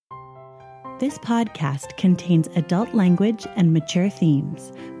This podcast contains adult language and mature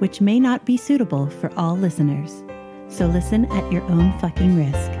themes, which may not be suitable for all listeners. So listen at your own fucking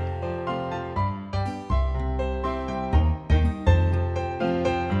risk.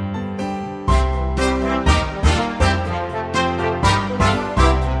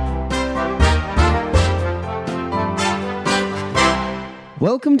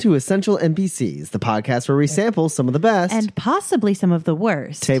 Welcome to Essential NPCs, the podcast where we sample some of the best And possibly some of the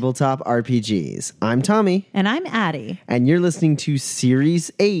worst. tabletop RPGs. I'm Tommy. And I'm Addie. And you're listening to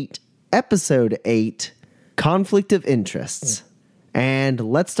Series 8, Episode 8, Conflict of Interests. And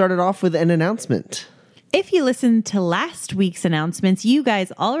let's start it off with an announcement. If you listened to last week's announcements, you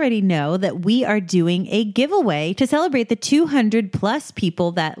guys already know that we are doing a giveaway to celebrate the 200 plus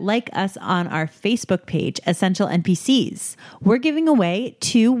people that like us on our Facebook page, Essential NPCs. We're giving away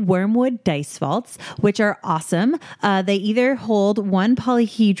 2 Wormwood dice vaults, which are awesome. They either hold 1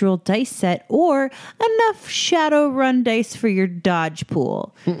 polyhedral dice set or enough Shadowrun dice for your dodge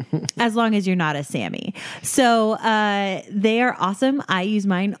pool, as long as you're not a Sammy. So they are awesome. I use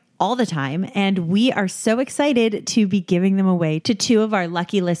mine all the time, and we are so excited to be giving them away to 2 of our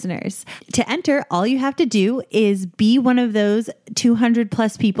lucky listeners. To enter, all you have to do is be one of those 200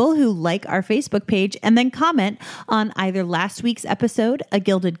 plus people who like our Facebook page and then comment on either last week's episode, A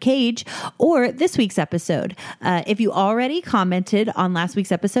Gilded Cage, or this week's episode. If you already commented on last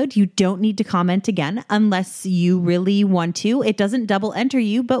week's episode, you don't need to comment again unless you really want to. It doesn't double enter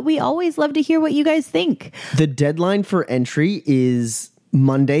you, but we always love to hear what you guys think. The deadline for entry is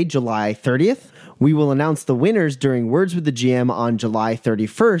Monday, July 30th. We will announce the winners during Words with the GM on July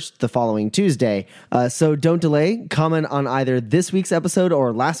 31st, the following Tuesday. So don't delay. Comment on either this week's episode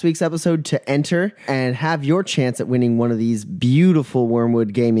or last week's episode to enter and have your chance at winning one of these beautiful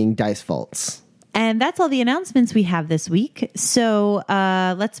Wormwood Gaming dice vaults. And that's all the announcements we have this week. So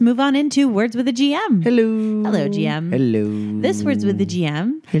let's move on into Words with the GM. Hello. Hello, GM. Hello. This Words with the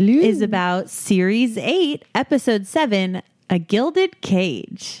GM Hello. is about Series 8, Episode 7, A Gilded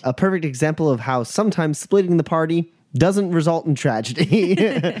Cage. A perfect example of how sometimes splitting the party doesn't result in tragedy.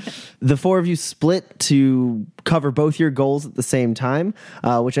 The 4 of you split to cover both your goals at the same time,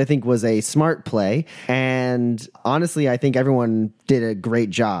 which I think was a smart play. And honestly, I think everyone did a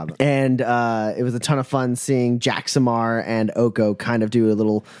great job. And it was a ton of fun seeing Jacksamar and Oko kind of do a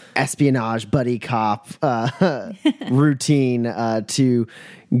little espionage buddy cop routine to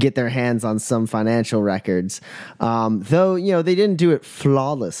get their hands on some financial records. Though, you know, they didn't do it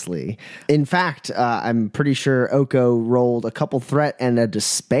flawlessly. In fact, I'm pretty sure Oko rolled a couple threat and a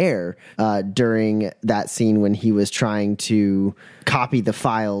despair during that scene when he was trying to copy the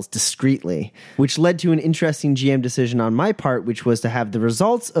files discreetly, which led to an interesting GM decision on my part, which was to have the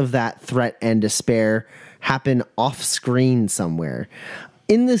results of that threat and despair happen off screen somewhere.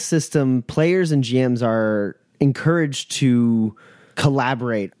 In this system, players and GMs are encouraged to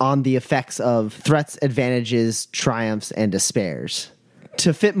collaborate on the effects of threats, advantages, triumphs, and despairs.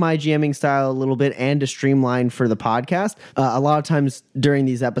 To fit my GMing style a little bit and to streamline for the podcast, a lot of times during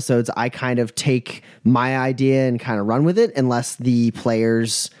these episodes, I kind of take my idea and kind of run with it unless the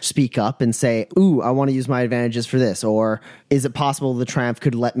players speak up and say, ooh, I want to use my advantages for this, or is it possible the triumph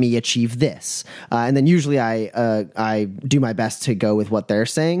could let me achieve this? And then usually I do my best to go with what they're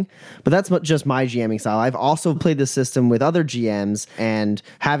saying, but that's just my GMing style. I've also played this system with other GMs, and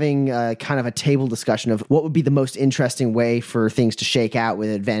having kind of a table discussion of what would be the most interesting way for things to shake out with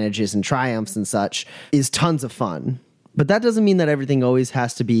advantages and triumphs and such is tons of fun. But that doesn't mean that everything always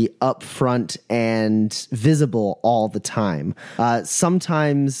has to be upfront and visible all the time.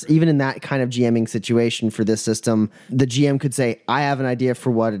 Sometimes, even in that kind of GMing situation for this system, the GM could say, I have an idea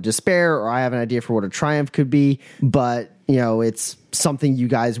for what a despair or I have an idea for what a triumph could be, but you know, it's something you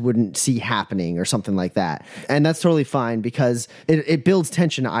guys wouldn't see happening or something like that. And that's totally fine because it builds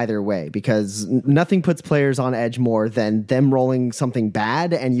tension either way, because nothing puts players on edge more than them rolling something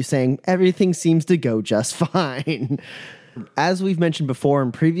bad and you saying everything seems to go just fine. As we've mentioned before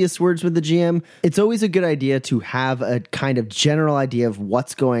in previous Words with the GM, it's always a good idea to have a kind of general idea of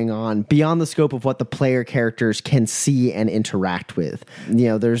what's going on beyond the scope of what the player characters can see and interact with. You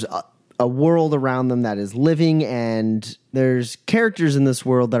know, there's a world around them that is living, and there's characters in this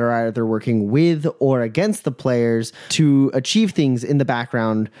world that are either working with or against the players to achieve things in the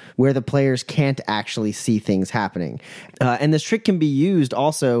background where the players can't actually see things happening. And this trick can be used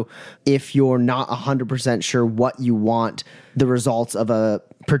also if you're not 100% sure what you want the results of a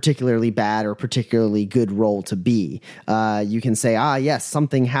particularly bad or particularly good role to be. You can say, yes,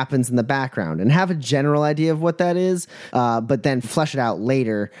 something happens in the background and have a general idea of what that is, but then flesh it out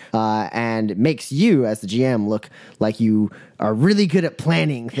later, and it makes you as the GM look like you are really good at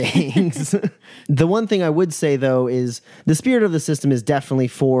planning things. The one thing I would say, though, is the spirit of the system is definitely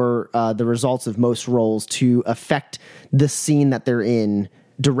for the results of most roles to affect the scene that they're in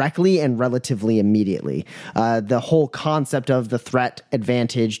directly and relatively immediately. The whole concept of the threat,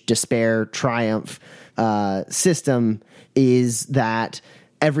 advantage, despair, triumph system is that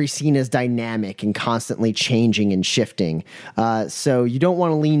every scene is dynamic and constantly changing and shifting. So you don't want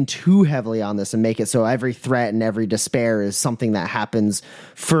to lean too heavily on this and make it so every threat and every despair is something that happens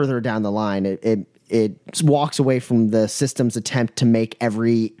further down the line. It walks away from the system's attempt to make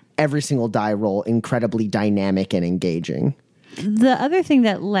every single die roll incredibly dynamic and engaging. The other thing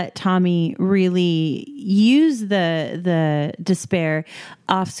that let Tommy really use the despair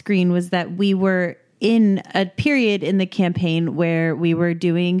off screen was that we were in a period in the campaign where we were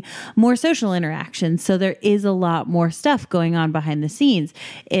doing more social interactions. So there is a lot more stuff going on behind the scenes.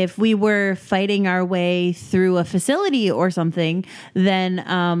 If we were fighting our way through a facility or something, then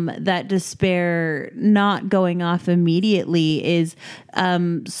that despair not going off immediately is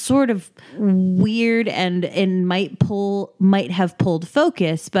sort of weird and might have pulled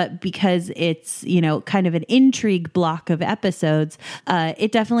focus, but because it's, kind of an intrigue block of episodes,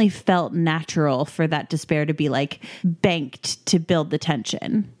 it definitely felt natural for that despair to be like banked to build the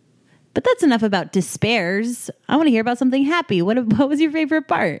tension. But that's enough about despairs. I want to hear about something happy. What was your favorite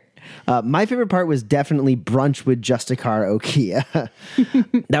part? My favorite part was definitely brunch with Justicar Okiya.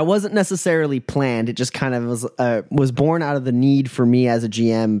 That wasn't necessarily planned. It just kind of was born out of the need for me as a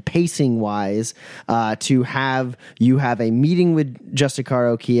GM, pacing wise, to have a meeting with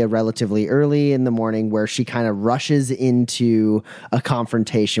Justicar Okiya relatively early in the morning where she kind of rushes into a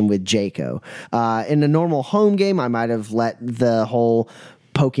confrontation with Jaco. In a normal home game, I might have let the whole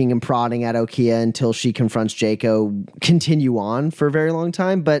poking and prodding at Okiya until she confronts Jaco continue on for a very long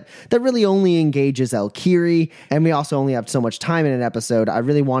time, but that really only engages Elkiri, and we also only have so much time in an episode. I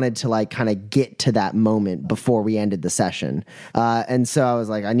really wanted to kind of get to that moment before we ended the session. And so I was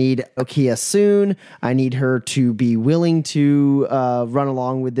like, I need Okiya soon. I need her to be willing to run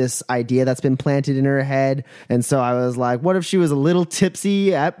along with this idea that's been planted in her head. And so I was like, what if she was a little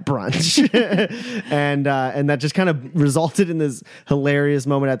tipsy at brunch? and that just kind of resulted in this hilarious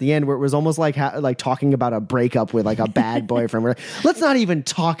moment at the end where it was almost like talking about a breakup with a bad boyfriend. We're like, let's not even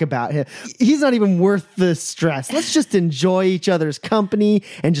talk about him. He's not even worth the stress. Let's just enjoy each other's company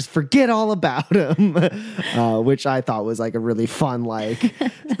and just forget all about him. Which I thought was a really fun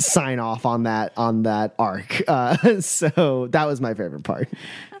sign off on that arc. So that was my favorite part.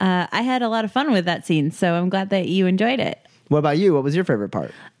 I had a lot of fun with that scene, so I'm glad that you enjoyed it. What about you? What was your favorite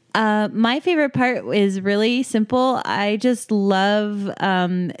part? My favorite part is really simple. I just love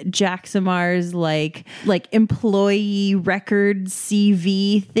Jaxamar's like employee record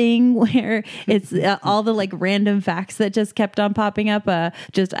CV thing where it's all the random facts that just kept on popping up. I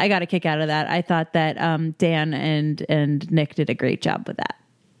got a kick out of that. I thought that Dan and Nick did a great job with that.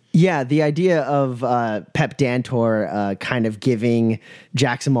 Yeah, the idea of Pep Dantor kind of giving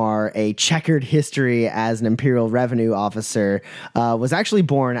Jaxamar a checkered history as an Imperial Revenue officer was actually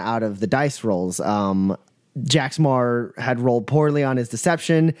born out of the dice rolls. Jaxamar had rolled poorly on his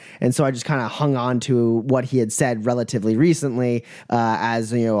deception, and so I just kind of hung on to what he had said relatively recently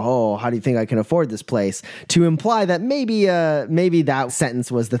as, how do you think I can afford this place? To imply that maybe that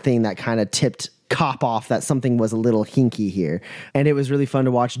sentence was the thing that kind of tipped cop off that something was a little hinky here. And it was really fun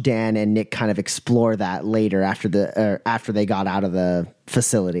to watch Dan and Nick kind of explore that later after they got out of the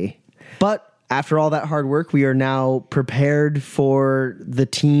facility. But after all that hard work, we are now prepared for the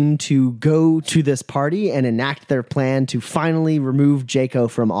team to go to this party and enact their plan to finally remove Jaco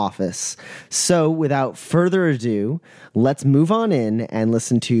from office. So without further ado, let's move on in and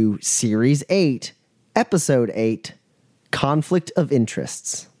listen to Series 8, Episode 8, Conflict of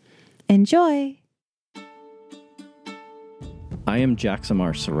Interests. Enjoy. I am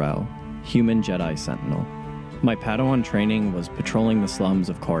Jaxamar Sorrel, human Jedi Sentinel. My Padawan training was patrolling the slums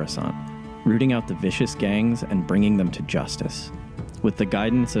of Coruscant, rooting out the vicious gangs and bringing them to justice. With the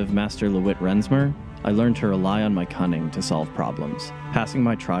guidance of Master LeWitt Rensmer, I learned to rely on my cunning to solve problems, passing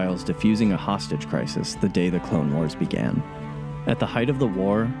my trials defusing a hostage crisis the day the Clone Wars began. At the height of the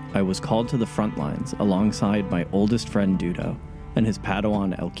war, I was called to the front lines alongside my oldest friend Dudo and his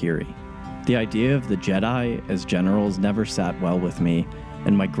Padawan Elkiri. The idea of the Jedi as generals never sat well with me,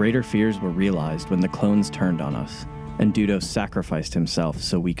 and my greater fears were realized when the clones turned on us, and Dudo sacrificed himself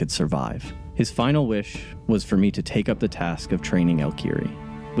so we could survive. His final wish was for me to take up the task of training Elkiri.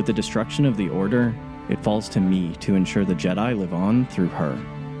 With the destruction of the Order, it falls to me to ensure the Jedi live on through her.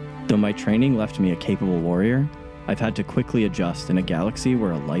 Though my training left me a capable warrior, I've had to quickly adjust in a galaxy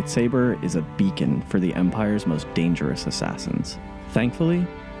where a lightsaber is a beacon for the Empire's most dangerous assassins. Thankfully,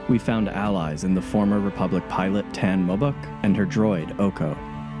 we found allies in the former Republic pilot Tan Mobuk and her droid, Oko.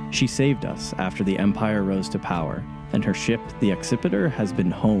 She saved us after the Empire rose to power, and her ship, the Excipitor, has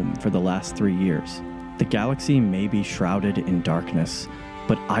been home for the last 3 years. The galaxy may be shrouded in darkness,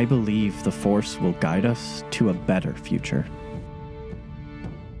 but I believe the Force will guide us to a better future.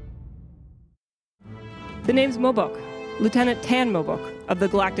 The name's Mobuk, Lieutenant Tan Mobuk of the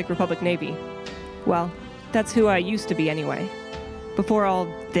Galactic Republic Navy. Well, that's who I used to be anyway. Before all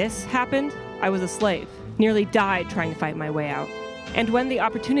this happened, I was a slave, nearly died trying to fight my way out. And when the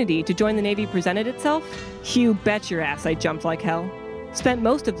opportunity to join the Navy presented itself, you bet your ass I jumped like hell. Spent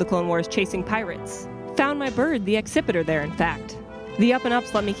most of the Clone Wars chasing pirates. Found my bird, the Excipitor, there, in fact. The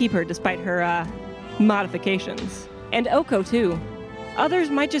Up-and-Ups let me keep her despite her, modifications. And Oko, too. Others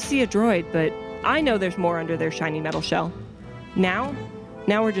might just see a droid, but I know there's more under their shiny metal shell. Now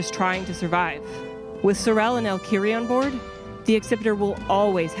we're just trying to survive. With Sorel and Elkiri on board, the Excipitor will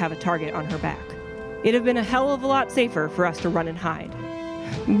always have a target on her back. It'd have been a hell of a lot safer for us to run and hide.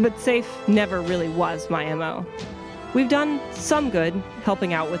 But safe never really was my MO. We've done some good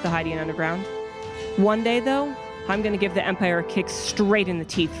helping out with the Hydian Underground. One day, though, I'm going to give the Empire a kick straight in the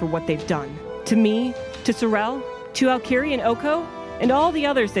teeth for what they've done. To me, to Sorel, to Elkiri and Oko, and all the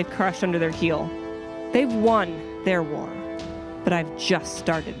others they've crushed under their heel. They've won their war, but I've just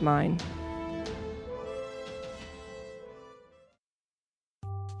started mine.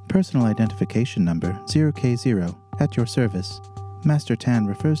 Personal identification number 0K0, at your service. Master Tan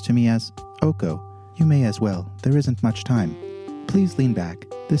refers to me as Oko. You may as well, there isn't much time. Please lean back,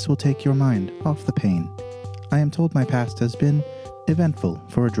 this will take your mind off the pain. I am told my past has been eventful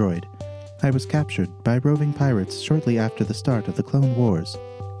for a droid. I was captured by roving pirates shortly after the start of the Clone Wars.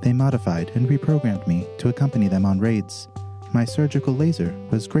 They modified and reprogrammed me to accompany them on raids. My surgical laser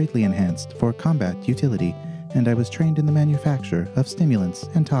was greatly enhanced for combat utility, and I was trained in the manufacture of stimulants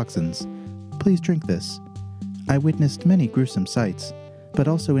and toxins. Please drink this. I witnessed many gruesome sights, but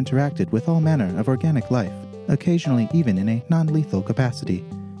also interacted with all manner of organic life, occasionally even in a non-lethal capacity.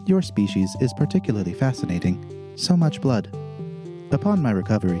 Your species is particularly fascinating. So much blood. Upon my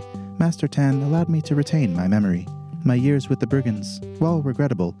recovery, Master Tan allowed me to retain my memory. My years with the brigands, while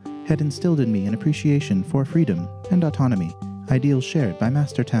regrettable, had instilled in me an appreciation for freedom and autonomy, ideals shared by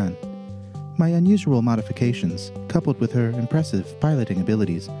Master Tan. My unusual modifications, coupled with her impressive piloting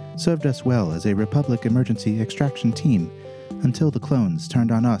abilities, served us well as a Republic emergency extraction team until the clones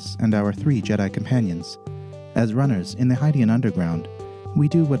turned on us and our 3 Jedi companions. As runners in the Hydian Underground, we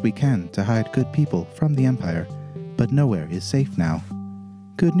do what we can to hide good people from the Empire, but nowhere is safe now.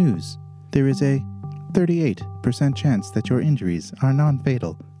 Good news, there is a 38% chance that your injuries are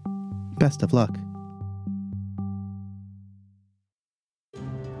non-fatal. Best of luck.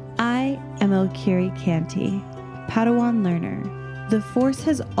 I am Elkiri Canty, Padawan learner. The Force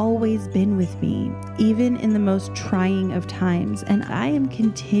has always been with me, even in the most trying of times, and I am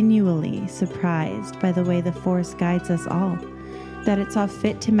continually surprised by the way the Force guides us all. That it saw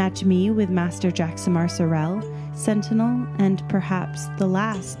fit to match me with Master Jaxamar Sorel, Sentinel, and perhaps the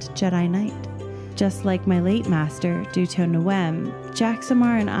last Jedi Knight. Just like my late master, Duto Nuem,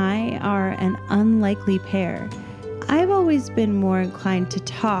 Jaxamar and I are an unlikely pair. I've always been more inclined to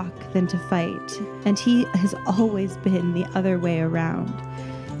talk than to fight, and he has always been the other way around.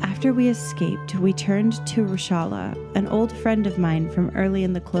 After we escaped, we turned to Rashala, an old friend of mine from early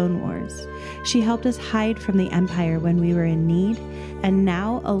in the Clone Wars. She helped us hide from the Empire when we were in need, and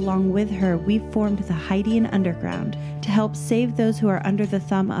now, along with her, we've formed the Hydian Underground to help save those who are under the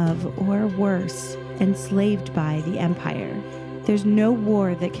thumb of, or worse, enslaved by the Empire. There's no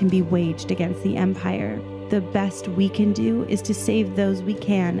war that can be waged against the Empire. The best we can do is to save those we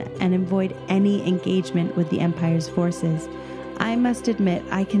can and avoid any engagement with the Empire's forces. I must admit,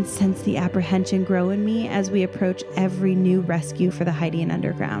 I can sense the apprehension grow in me as we approach every new rescue for the Hydian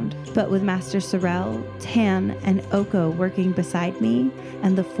Underground. But with Master Sorel, Tan, and Oko working beside me,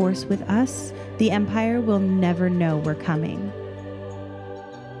 and the Force with us, the Empire will never know we're coming.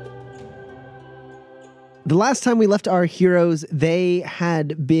 The last time we left our heroes, they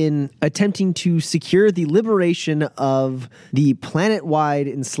had been attempting to secure the liberation of the planet-wide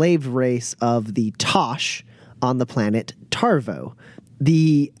enslaved race of the Tosh on the planet Tarvo.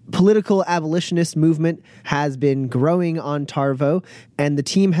 The political abolitionist movement has been growing on Tarvo, and the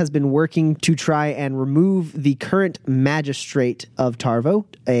team has been working to try and remove the current magistrate of Tarvo,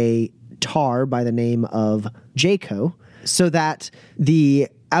 a Tar by the name of Jaco, so that the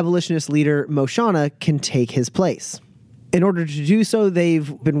abolitionist leader Moshana can take his place. In order to do so,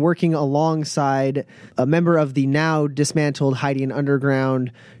 they've been working alongside a member of the now dismantled Haitian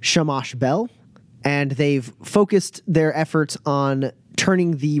underground, Shamash Bell, and they've focused their efforts on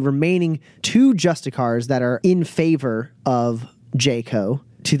turning the remaining 2 Justicars that are in favor of Jayco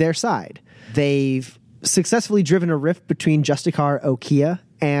to their side. They've successfully driven a rift between Justicar Okia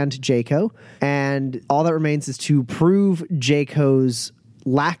and Jayco, and all that remains is to prove Jayco's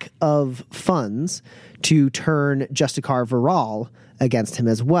lack of funds to turn Justicar Viral against him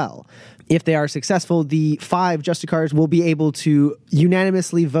as well. If they are successful, the 5 Justicars will be able to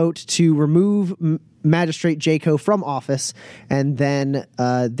unanimously vote to remove Magistrate Jayco from office, and then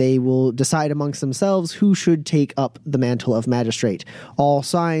they will decide amongst themselves who should take up the mantle of Magistrate. All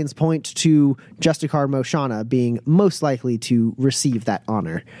signs point to Justicar Moshana being most likely to receive that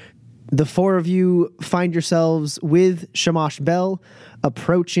honor. The 4 of you find yourselves with Shamash Bell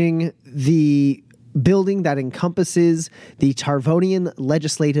approaching the building that encompasses the Tarvonian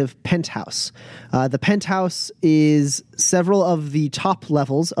Legislative Penthouse. The penthouse is several of the top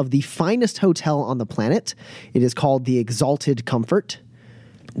levels of the finest hotel on the planet. It is called the Exalted Comfort.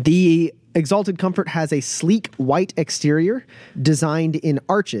 The Exalted Comfort has a sleek white exterior designed in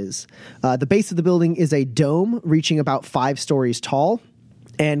arches. The base of the building is a dome reaching about 5 stories tall.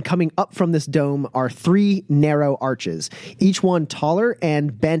 And coming up from this dome are 3 narrow arches, each one taller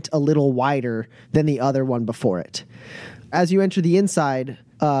and bent a little wider than the other one before it. As you enter the inside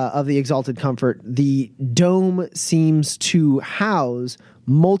of the Exalted Comfort, the dome seems to house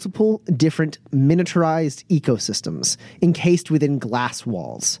multiple different miniaturized ecosystems encased within glass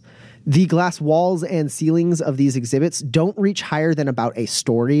walls. The glass walls and ceilings of these exhibits don't reach higher than about a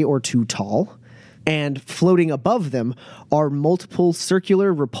story or 2 tall. And floating above them are multiple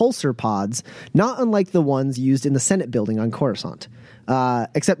circular repulsor pods, not unlike the ones used in the Senate building on Coruscant.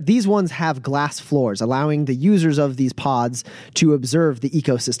 Except these ones have glass floors, allowing the users of these pods to observe the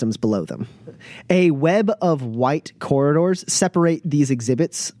ecosystems below them. A web of white corridors separate these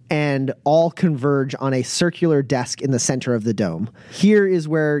exhibits and all converge on a circular desk in the center of the dome. Here is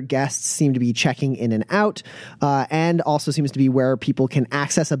where guests seem to be checking in and out, and also seems to be where people can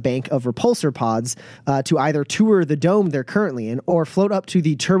access a bank of repulsor pods to either tour the dome they're currently in or float up to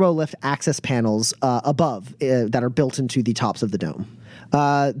the turbolift access panels above that are built into the tops of the dome.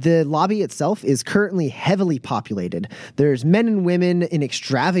 The lobby itself is currently heavily populated. There's men and women in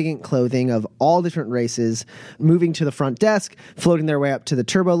extravagant clothing of all different races moving to the front desk, floating their way up to the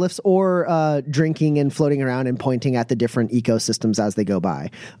turbo lifts, or drinking and floating around and pointing at the different ecosystems as they go by.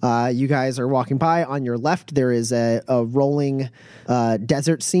 You guys are walking by. On your left, there is a rolling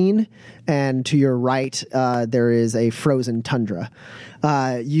desert scene, and to your right, there is a frozen tundra.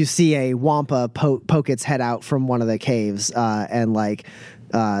 You see a wampa poke its head out from one of the caves and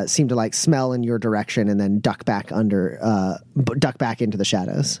seem to smell in your direction and then duck back into the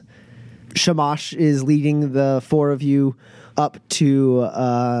shadows. Shamash is leading the 4 of you up to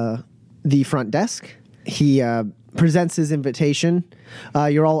the front desk. He presents his invitation.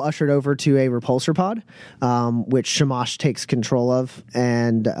 You're all ushered over to a repulsor pod, which Shamash takes control of,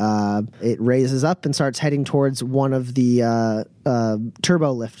 and it raises up and starts heading towards one of the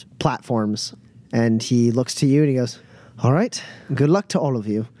turbo lift platforms. And he looks to you and he goes, "All right, good luck to all of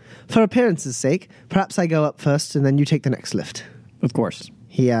you. For appearance's sake, perhaps I go up first and then you take the next lift." Of course.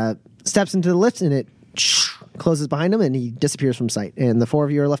 He steps into the lift and it closes behind him and he disappears from sight. And the 4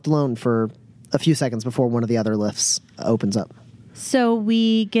 of you are left alone for a few seconds before one of the other lifts opens up. So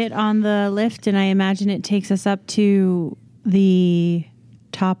we get on the lift, and I imagine it takes us up to the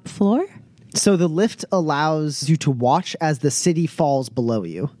top floor? So the lift allows you to watch as the city falls below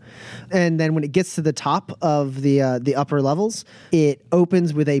you. And then when it gets to the top of the upper levels, it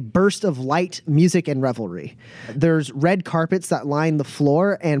opens with a burst of light, music, and revelry. There's red carpets that line the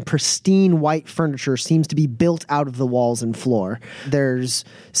floor, and pristine white furniture seems to be built out of the walls and floor. There's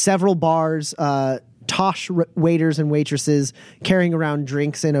several bars, Tosh waiters and waitresses carrying around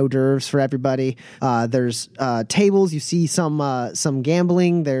drinks and hors d'oeuvres for everybody. There's tables. You see some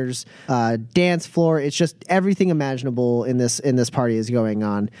gambling. There's dance floor. It's just everything imaginable in this party is going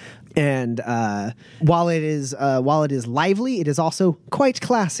on. And while it is lively, it is also quite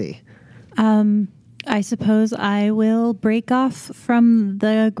classy. I suppose I will break off from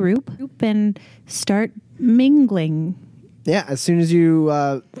the group and start mingling. Yeah, as soon as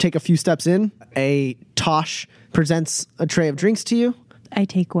you take a few steps in, a Tosh presents a tray of drinks to you. I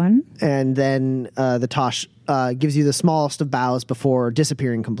take one. And then the Tosh gives you the smallest of bows before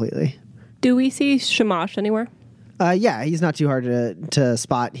disappearing completely. Do we see Shamash anywhere? Yeah, he's not too hard to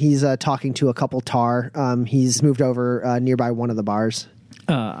spot. He's talking to a couple tar. He's moved over nearby one of the bars.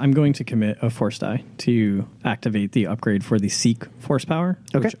 I'm going to commit a force die to activate the upgrade for the Seek force power,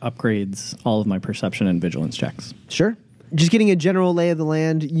 which upgrades all of my perception and vigilance checks. Sure. Just getting a general lay of the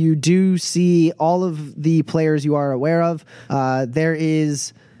land, you do see all of the players you are aware of. There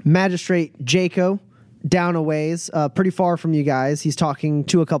is Magistrate Jaco down a ways, pretty far from you guys. He's talking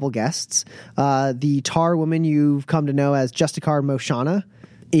to a couple guests. The tar woman you've come to know as Justicar Moshana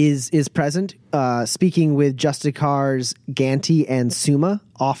is present, speaking with Justicar's Ganti and Suma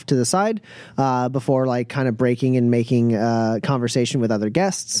off to the side, before like kind of breaking and making conversation with other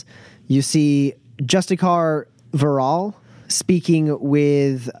guests. You see Justicar Viral speaking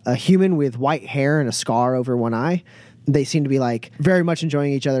with a human with white hair and a scar over one eye. They seem to be like very much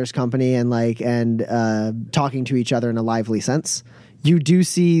enjoying each other's company and talking to each other in a lively sense. You do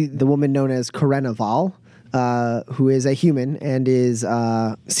see the woman known as Karena Val, who is a human and is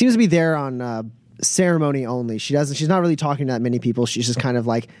seems to be there on ceremony only. She's not really talking to that many people. She's just kind of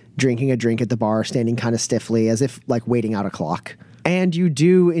like drinking a drink at the bar, standing kind of stiffly as if like waiting out a clock. And you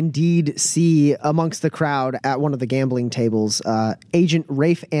do indeed see amongst the crowd at one of the gambling tables, Agent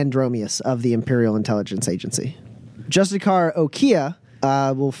Rafe Andromius of the Imperial Intelligence Agency. Justicar Okia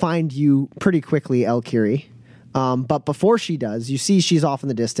will find you pretty quickly, Elkiri. But before she does, you see she's off in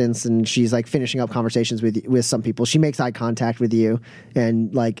the distance and she's like finishing up conversations with some people. She makes eye contact with you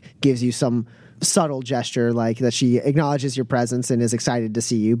and like gives you some subtle gesture like that she acknowledges your presence and is excited to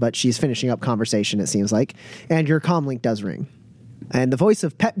see you, but she's finishing up conversation, it seems like. And your comlink does ring. And the voice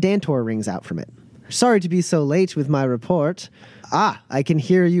of Pep Dantor rings out from it. Sorry to be so late with my report. I can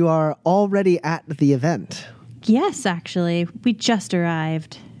hear you are already at the event. Yes, actually. We just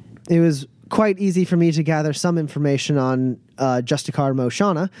arrived. It was quite easy for me to gather some information on Justicar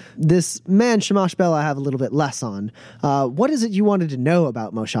Moshana. This man, Shamash Bell, I have a little bit less on. What is it you wanted to know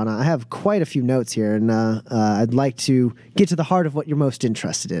about Moshana? I have quite a few notes here, and I'd like to get to the heart of what you're most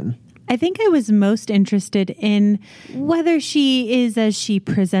interested in. I think I was most interested in whether she is as she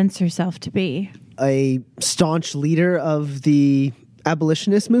presents herself to be. A staunch leader of the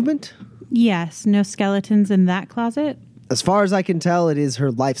abolitionist movement? Yes, no skeletons in that closet? As far as I can tell, it is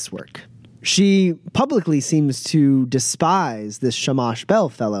her life's work. She publicly seems to despise this Shamash Bell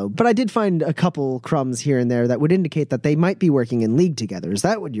fellow, but I did find a couple crumbs here and there that would indicate that they might be working in league together. Is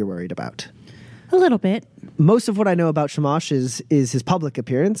that what you're worried about? A little bit. Most of what I know about Shamash is his public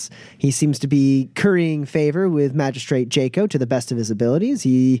appearance. He seems to be currying favor with Magistrate Jaco to the best of his abilities.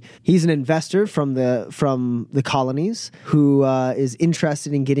 He's an investor from the colonies who is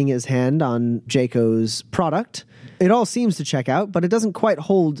interested in getting his hand on Jaco's product. It all seems to check out, but it doesn't quite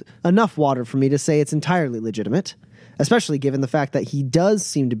hold enough water for me to say it's entirely legitimate, especially given the fact that he does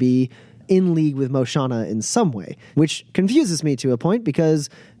seem to be in league with Moshana in some way, which confuses me to a point because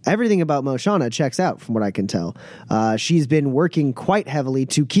everything about Moshana checks out from what I can tell. She's been working quite heavily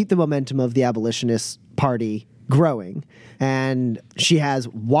to keep the momentum of the abolitionist party growing, and she has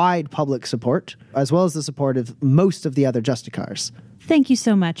wide public support, as well as the support of most of the other Justicars. Thank you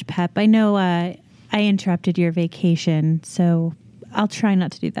so much, Pep. I know I interrupted your vacation, so I'll try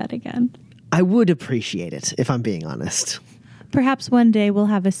not to do that again. I would appreciate it, if I'm being honest. Perhaps one day we'll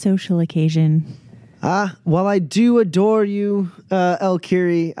have a social occasion. While I do adore you,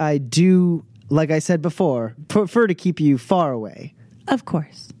 Elkiri, I do, like I said before, prefer to keep you far away. Of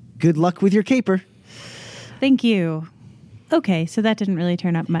course. Good luck with your caper. Thank you. Okay, so that didn't really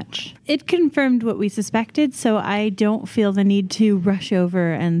turn up much. It confirmed what we suspected, so I don't feel the need to rush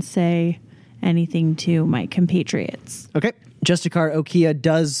over and say anything to my compatriots. Okay. Justicar Okia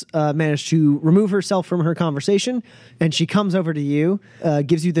does manage to remove herself from her conversation, and she comes over to you,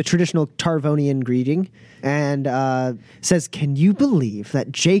 gives you the traditional Tarvonian greeting, and says, "Can you believe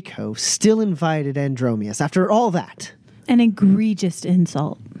that Jaco still invited Andromius after all that?" An egregious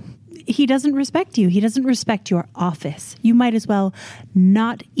insult. He doesn't respect you. He doesn't respect your office. You might as well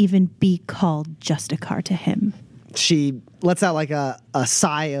not even be called Justicar to him. She lets out like a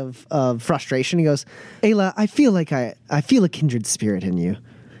sigh of frustration. He goes, "Ayla, I feel like I feel a kindred spirit in you.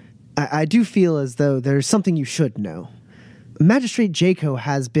 I do feel as though there's something you should know. Magistrate Jaco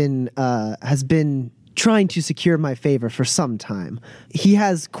has been trying to secure my favor for some time. He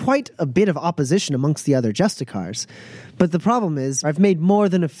has quite a bit of opposition amongst the other Justicars. But the problem is I've made more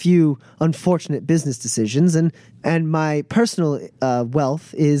than a few unfortunate business decisions, and my personal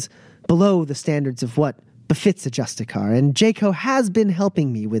wealth is below the standards of what befits a Justicar, and Jaco has been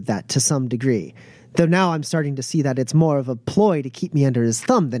helping me with that to some degree, though now I'm starting to see that it's more of a ploy to keep me under his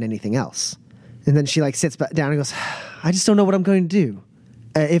thumb than anything else." And then she like sits back down and goes, "I just don't know what I'm going to do.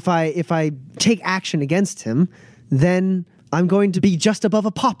 If I take action against him, then I'm going to be just above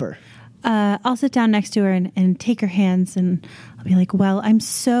a pauper." I'll sit down next to her and take her hands, and I'll be like, well, I'm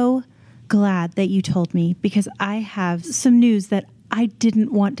so glad that you told me, because I have some news that I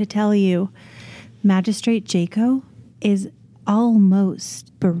didn't want to tell you. Magistrate Jaco is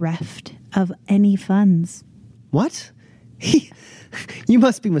almost bereft of any funds. What? You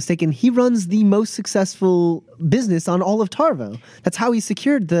must be mistaken. He runs the most successful business on all of Tarvo. That's how he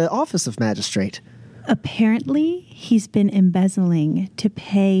secured the office of magistrate. Apparently, he's been embezzling to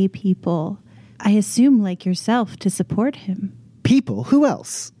pay people, I assume like yourself, to support him. People? Who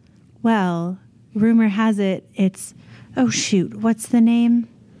else? Well, rumor has it it's... Oh, shoot. What's the name?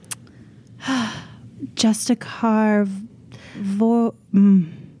 Justicar Varel?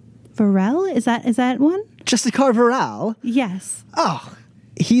 Is that one? Justicar Varel? Yes. Oh,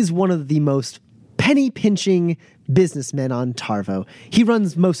 he's one of the most penny-pinching businessmen on Tarvo. He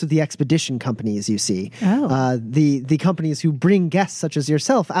runs most of the expedition companies, you see. Oh. The companies who bring guests such as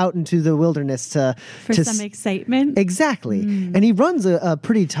yourself out into the wilderness for some excitement. Exactly. And he runs a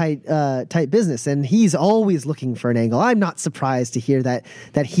pretty tight business, and he's always looking for an angle. I'm not surprised to hear that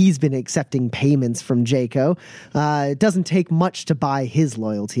he's been accepting payments from Jaco. It doesn't take much to buy his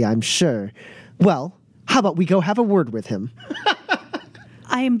loyalty, I'm sure. Well, how about we go have a word with him?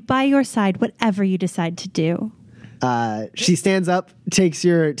 I am by your side, whatever you decide to do. She stands up, takes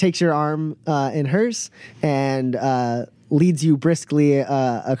your arm in hers, and leads you briskly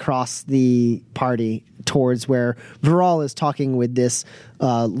across the party towards where Viral is talking with this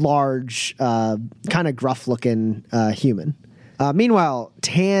large, kind of gruff-looking human. Meanwhile,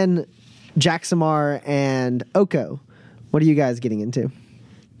 Tan, Jaxamar, and Oko, what are you guys getting into?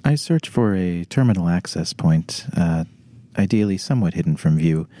 I search for a terminal access point, ideally somewhat hidden from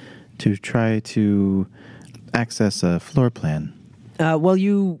view, to try to access a floor plan. Well,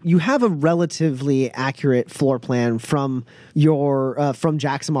 you have a relatively accurate floor plan from from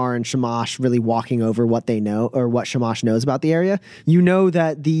Jaxamar and Shamash really walking over what they know, or what Shamash knows about the area. You know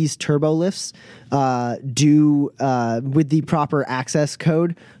that these turbo lifts do, with the proper access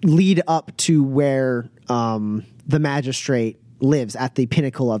code, lead up to where the magistrate lives at the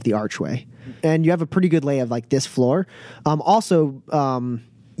pinnacle of the archway. And you have a pretty good lay of like this floor. Also,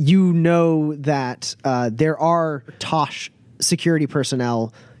 you know that there are Tosh security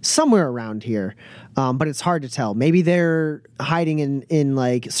personnel somewhere around here, but it's hard to tell. Maybe they're hiding in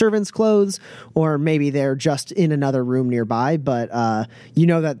like servants' clothes, or maybe they're just in another room nearby. But you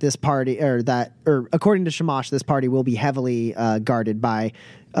know that this party, or according to Shamash, this party will be heavily guarded by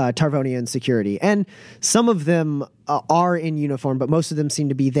Tarvonian security, and some of them are in uniform, but most of them seem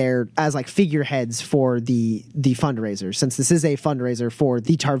to be there as like figureheads for the fundraiser, since this is a fundraiser for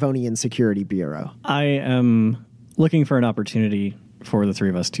the Tarvonian Security Bureau. I am looking for an opportunity for the three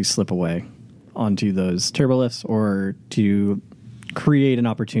of us to slip away onto those turbolifts, or to create an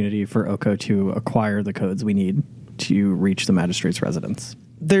opportunity for Oko to acquire the codes we need to reach the magistrate's residence.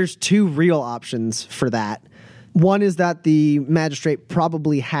 There's two real options for that. One is that the magistrate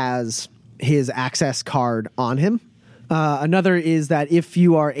probably has his access card on him. Another is that if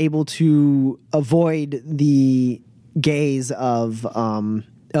you are able to avoid the gaze of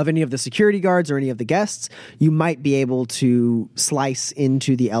any of the security guards or any of the guests, you might be able to slice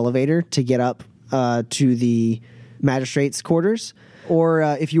into the elevator to get up to the magistrate's quarters. Or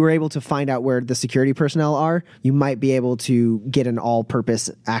if you were able to find out where the security personnel are, you might be able to get an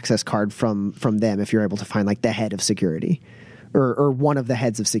all-purpose access card from them if you're able to find like the head of security or one of the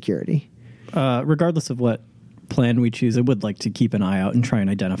heads of security. Regardless of what plan we choose, I would like to keep an eye out and try and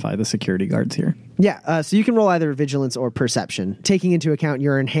identify the security guards here. Yeah, so you can roll either vigilance or perception, taking into account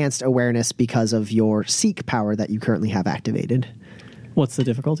your enhanced awareness because of your seek power that you currently have activated. What's the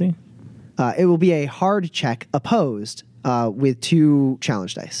difficulty? It will be a hard check opposed with 2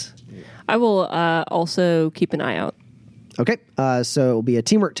 challenge dice. I will also keep an eye out. Okay, so it will be a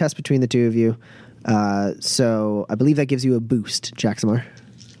teamwork test between the two of you. So I believe that gives you a boost, Jaxamar.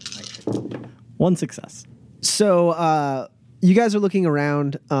 1 success. So you guys are looking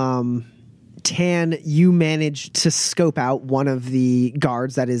around. Tan, you managed to scope out one of the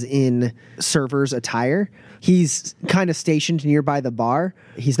guards that is in server's attire. He's kind of stationed nearby the bar.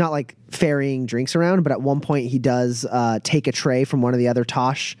 He's not like ferrying drinks around, but at one point he does take a tray from one of the other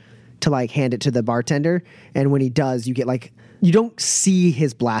Tosh to like hand it to the bartender. And when he does, you get like, you don't see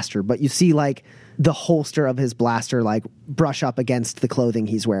his blaster, but you see like the holster of his blaster like brush up against the clothing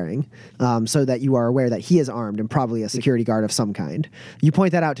he's wearing, so that you are aware that he is armed and probably a security guard of some kind. You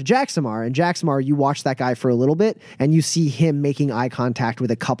point that out to Jaxamar, and Jaxamar, you watch that guy for a little bit, and you see him making eye contact with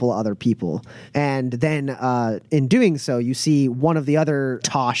a couple other people. And then in doing so, you see one of the other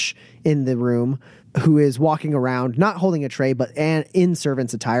Tosh in the room who is walking around, not holding a tray, but in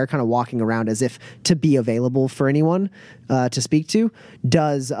servant's attire, kind of walking around as if to be available for anyone to speak to,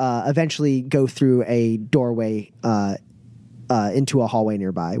 does eventually go through a doorway into a hallway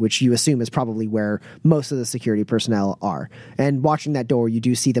nearby, which you assume is probably where most of the security personnel are. And watching that door, you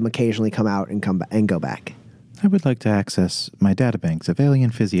do see them occasionally come out and go back. I would like to access my databanks of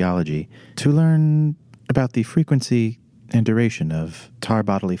alien physiology to learn about the frequency and duration of tar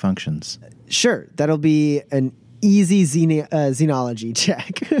bodily functions. Sure, that'll be an easy xenology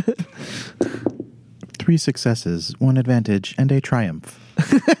check. 3 successes, 1 advantage, and a triumph.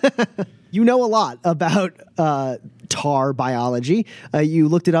 You know a lot about tar biology. You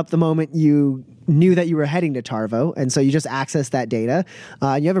looked it up the moment you knew that you were heading to Tarvo, and so you just accessed that data.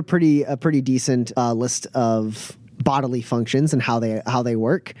 You have a pretty decent list of bodily functions and how they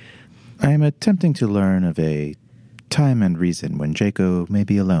work. I am attempting to learn of a time and reason when Jaco may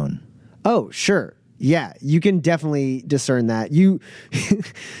be alone. Oh, sure. Yeah, you can definitely discern that. You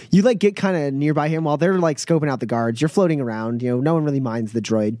like get kind of nearby him while they're like scoping out the guards. You're floating around. No one really minds the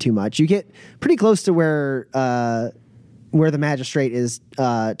droid too much. You get pretty close to where the magistrate is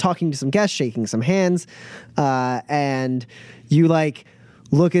talking to some guests, shaking some hands, and you like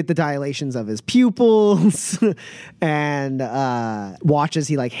look at the dilations of his pupils and watch as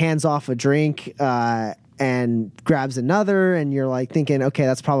he like hands off a drink and grabs another, and you're like thinking, okay,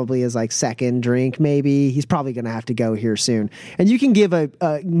 that's probably his like second drink. Maybe he's probably going to have to go here soon. And you can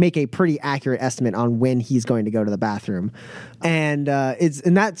make a pretty accurate estimate on when he's going to go to the bathroom. And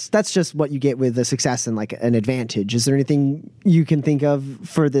that's just what you get with a success and like an advantage. Is there anything you can think of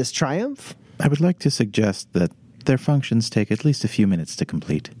for this triumph? I would like to suggest that their functions take at least a few minutes to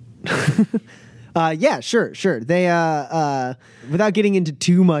complete. Yeah, sure. They, without getting into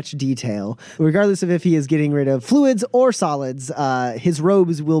too much detail, regardless of if he is getting rid of fluids or solids, his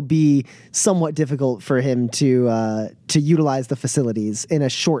robes will be somewhat difficult for him to utilize the facilities in a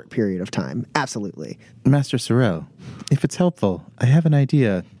short period of time. Absolutely. Master Sorrel, if it's helpful, I have an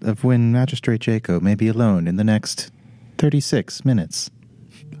idea of when Magistrate Jaco may be alone in the next 36 minutes.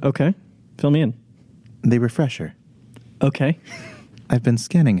 Okay. Fill me in. The refresher. Okay. I've been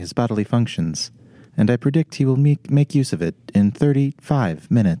scanning his bodily functions, and I predict he will make use of it in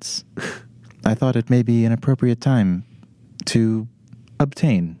 35 minutes. I thought it may be an appropriate time to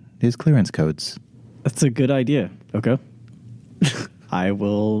obtain his clearance codes. That's a good idea. Okay. I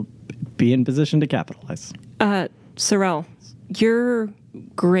will be in position to capitalize. Sorrel, you're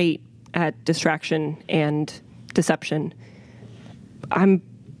great at distraction and deception. I'm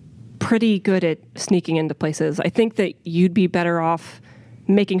pretty good at sneaking into places. I think that you'd be better off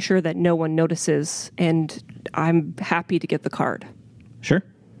making sure that no one notices, and I'm happy to get the card. Sure.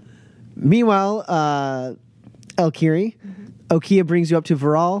 Meanwhile, Elkiri, Okia brings you up to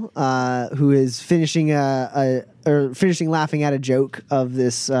Viral, who is finishing laughing at a joke of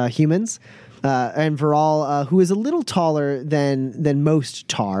this humans. And Viral, who is a little taller than most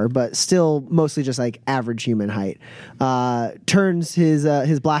Tar, but still mostly just like average human height, turns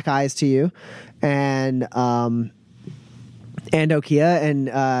his black eyes to you, and Okia,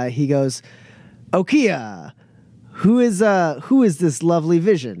 and he goes, "Okia, who is this lovely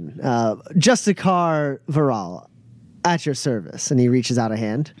vision? Justicar Viral, at your service." And he reaches out a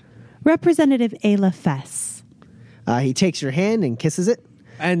hand. Representative Ayla Fess. He takes your hand and kisses it.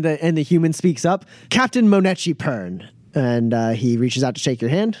 And the human speaks up, Captain Monechi Pern, and he reaches out to shake your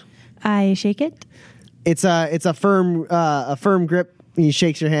hand. I shake it. It's a firm grip. He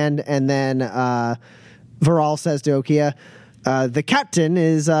shakes your hand, and then Viral says to Okia, "The captain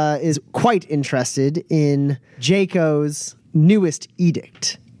is quite interested in Jaco's newest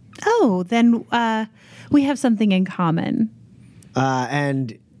edict." Oh, then we have something in common.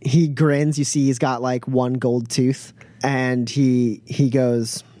 And he grins. You see, he's got like one gold tooth. And he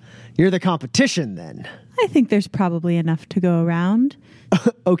goes, "You're the competition, then." I think there's probably enough to go around.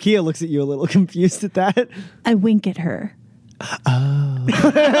 Okia looks at you a little confused at that. I wink at her. Oh.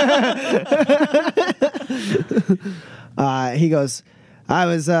 He goes, I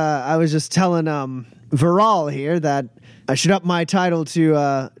was just telling Viral here that I should up my title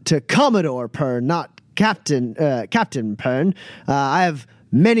to Commodore Pern, not Captain Pern. I have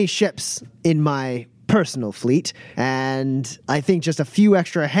many ships in my personal fleet, and I think just a few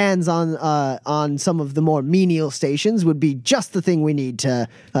extra hands on some of the more menial stations would be just the thing we need to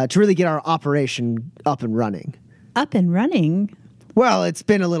really get our operation up and running. Up and running? Well, it's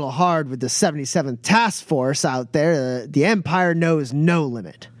been a little hard with the 77th Task Force out there. The Empire knows no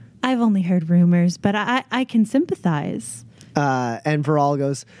limit. I've only heard rumors, but I can sympathize. And Viral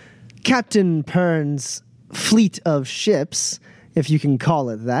goes, Captain Pern's fleet of ships, if you can call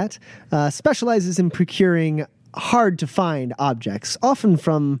it that, specializes in procuring hard-to-find objects, often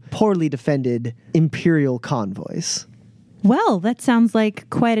from poorly defended Imperial convoys. Well, that sounds like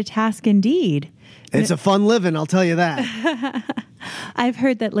quite a task indeed. It's a fun living, I'll tell you that. I've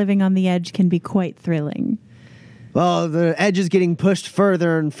heard that living on the edge can be quite thrilling. Well, the edge is getting pushed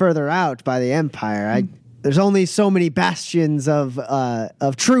further and further out by the Empire. There's only so many bastions of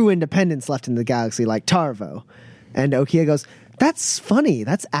true independence left in the galaxy, like Tarvo. And Okia goes, that's funny.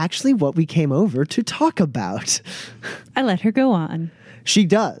 That's actually what we came over to talk about. I let her go on. She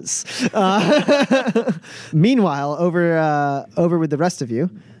does. Meanwhile, over with the rest of you,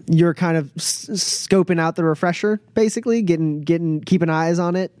 you're kind of scoping out the refresher, basically, keeping eyes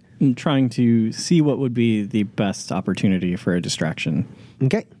on it. I'm trying to see what would be the best opportunity for a distraction.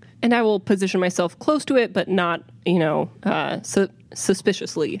 Okay. And I will position myself close to it, but not,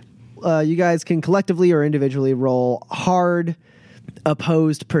 suspiciously. You guys can collectively or individually roll hard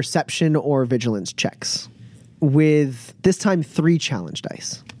opposed perception or vigilance checks with this time 3 challenge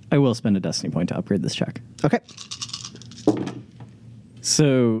dice. I will spend a destiny point to upgrade this check. Okay.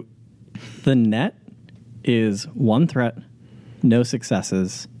 So the net is 1 threat, no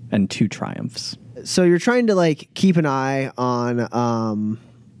successes, and 2 triumphs. So you're trying to keep an eye on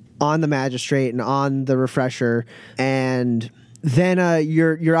the magistrate and on the refresher, and then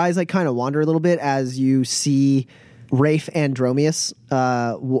your eyes kind of wander a little bit as you see Rafe Andromius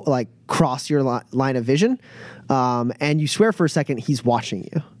cross your line of vision, and you swear for a second he's watching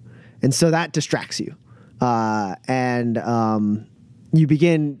you, and so that distracts you, and you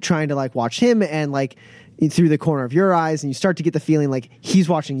begin trying to watch him and through the corner of your eyes, and you start to get the feeling he's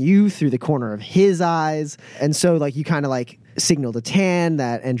watching you through the corner of his eyes, and so you kind of signal to Tan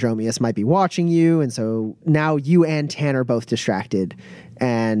that Andromius might be watching you, and so now you and Tan are both distracted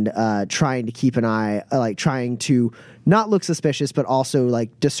and trying to keep an eye, trying to not look suspicious, but also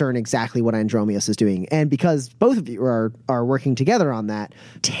discern exactly what Andromius is doing. And because both of you are working together on that,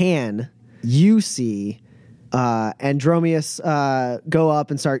 Tan, you see Andromius go up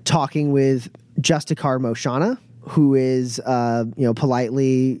and start talking with Justicar Moshana, who is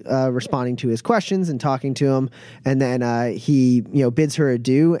politely responding to his questions and talking to him, and then he bids her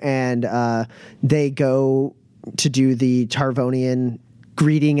adieu, and they go to do the Tarvonian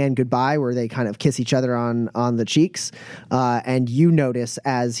greeting and goodbye, where they kind of kiss each other on the cheeks, and you notice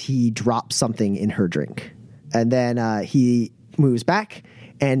as he drops something in her drink, and then he moves back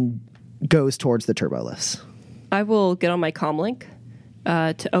and goes towards the turbo lifts. I will get on my comlink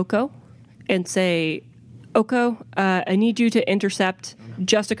to Oko and say, Oko, I need you to intercept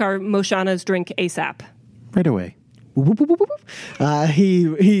Justicar Moshana's drink ASAP. Right away.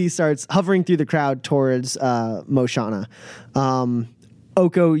 He starts hovering through the crowd towards Moshana.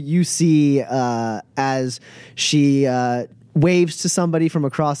 Oko, you see as she waves to somebody from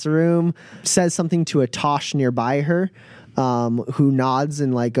across the room, says something to a Tosh nearby her, who nods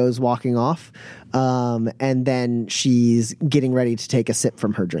and goes walking off, and then she's getting ready to take a sip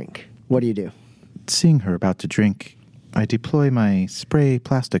from her drink. What do you do? Seeing her about to drink, I deploy my spray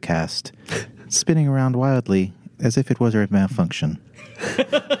plasticast, spinning around wildly as if it was a malfunction.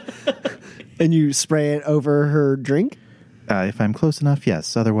 And you spray it over her drink? If I'm close enough,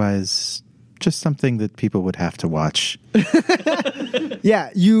 yes. Otherwise, just something that people would have to watch.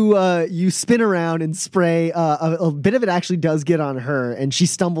 Yeah, you spin around and spray. A bit of it actually does get on her, and she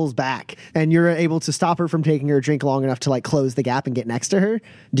stumbles back, and you're able to stop her from taking her drink long enough to close the gap and get next to her.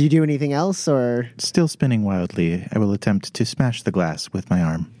 Do you do anything else, or? Still spinning wildly, I will attempt to smash the glass with my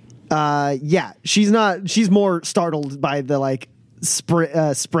arm. Yeah, she's not. She's more startled by the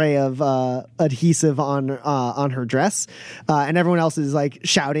spray of adhesive on her dress, and everyone else is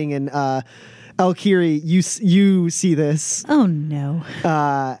shouting and. Elkiri, you see this. Oh, no.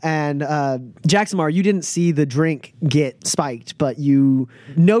 And Jaxamar, you didn't see the drink get spiked, but you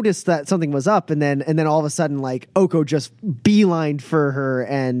noticed that something was up, and then all of a sudden, Oko just beelined for her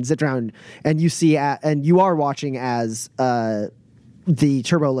and zipped around, and you see, and you are watching as the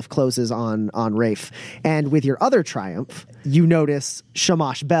turbo lift closes on Rafe. And with your other triumph, you notice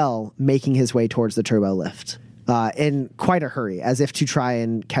Shamash Bell making his way towards the turbo lift in quite a hurry, as if to try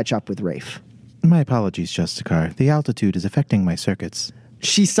and catch up with Rafe. My apologies, Justicar. The altitude is affecting my circuits.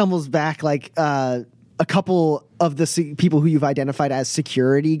 She stumbles back a couple of the people who you've identified as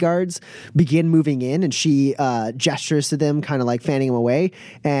security guards begin moving in, and she gestures to them, kind of like fanning them away.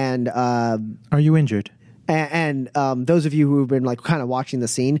 And Are you injured? And those of you who have been like kind of watching the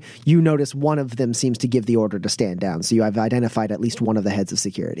scene, you notice one of them seems to give the order to stand down. So you have identified at least one of the heads of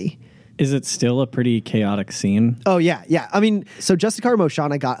security. Is it still a pretty chaotic scene? Oh, yeah. I mean, so Justicar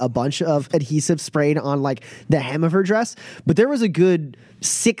Moshana got a bunch of adhesive sprayed on like the hem of her dress, but there was a good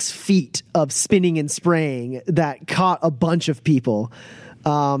 6 feet of spinning and spraying that caught a bunch of people.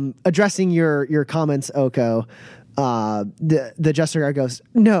 Addressing your comments, Oko, the Justicar goes,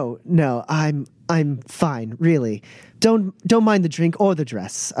 No, I'm fine, really. Don't mind the drink or the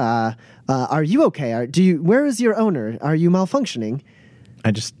dress. Are you okay? Where is your owner? Are you malfunctioning? I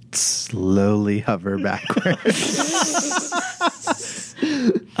just slowly hover backwards.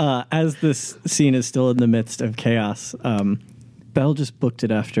 As this scene is still in the midst of chaos, Belle just booked it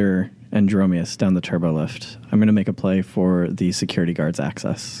after Andromeus down the turbo lift. I'm going to make a play for the security guard's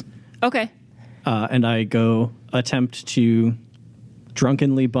access. Okay. And I go attempt to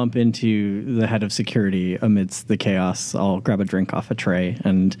drunkenly bump into the head of security amidst the chaos. I'll grab a drink off a tray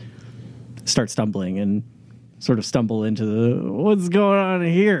and start stumbling and sort of stumble into what's going on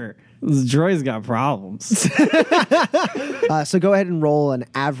here? This droid's got problems. So go ahead and roll an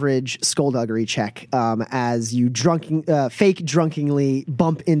average skullduggery check as you fake drunkenly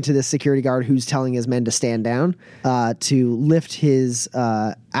bump into the security guard who's telling his men to stand down to lift his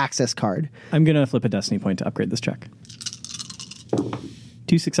access card. I'm going to flip a destiny point to upgrade this check.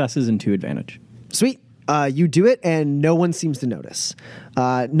 2 successes and 2 advantage. Sweet. You do it, and no one seems to notice.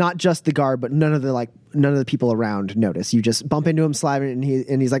 Not just the guard, but none of the people around notice. You just bump into him, slide it,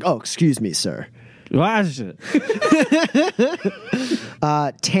 and he's like, "Oh, excuse me, sir."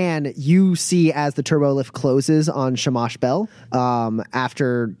 Tan, you see as the turbo lift closes on Shamash Bell,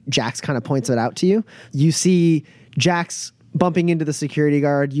 after Jax kind of points it out to you. You see Jax bumping into the security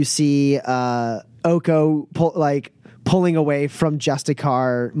guard. You see Oko pulling away from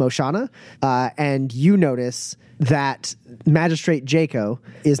Justicar Moshana, and you notice that Magistrate Jaco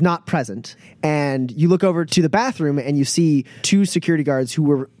is not present, and you look over to the bathroom and you see 2 security guards who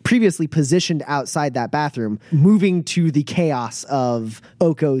were previously positioned outside that bathroom moving to the chaos of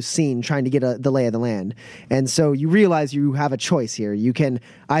Oko's scene, trying to get the lay of the land. And so you realize you have a choice here. You can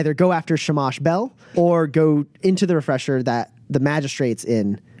either go after Shamash Bell or go into the refresher that the magistrate's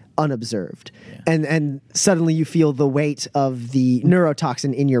in unobserved. Yeah. And suddenly you feel the weight of the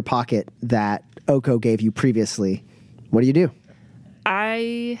neurotoxin in your pocket that Oko gave you previously. What do you do?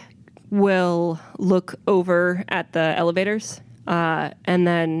 I will look over at the elevators and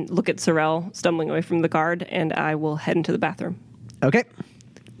then look at Sorrel stumbling away from the guard, and I will head into the bathroom. Okay.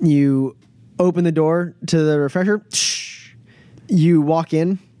 You open the door to the refresher. You walk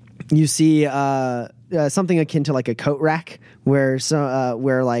in. You see something akin to like a coat rack where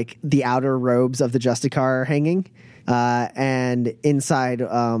like the outer robes of the Justicar are hanging, and inside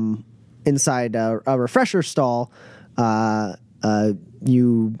a refresher stall,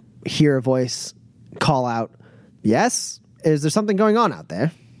 you hear a voice call out, "Yes? Is there something going on out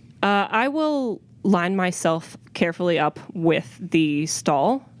there?" I will line myself carefully up with the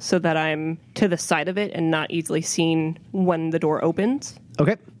stall so that I'm to the side of it and not easily seen when the door opens.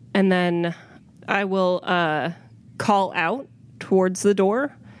 Okay. And then I will call out towards the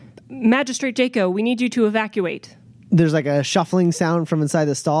door, "Magistrate Jaco, we need you to evacuate." There's like a shuffling sound from inside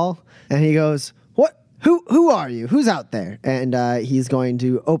the stall, and he goes, "What? Who are you? Who's out there?" And he's going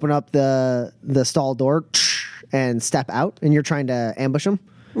to open up the stall door and step out, and you're trying to ambush him?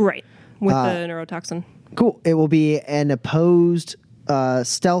 Right, with the neurotoxin. Cool. It will be an opposed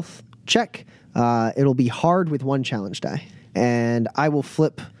stealth check. It'll be hard with 1 challenge die. And I will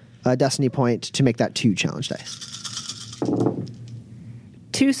flip a destiny point to make that 2 challenge dice.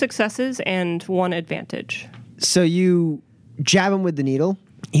 2 successes and 1 advantage. So you jab him with the needle.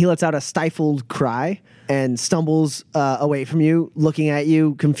 He lets out a stifled cry and stumbles away from you, looking at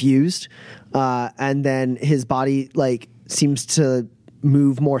you, confused. And then his body seems to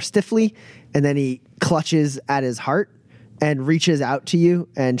move more stiffly, and then he clutches at his heart and reaches out to you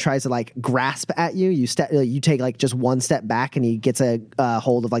and tries to grasp at you. You take just 1 step back, and he gets a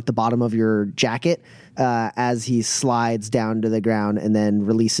hold of the bottom of your jacket as he slides down to the ground, and then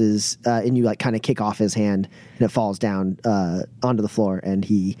releases, and you kind of kick off his hand, and it falls down onto the floor, and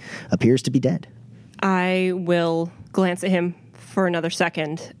he appears to be dead. I will glance at him for another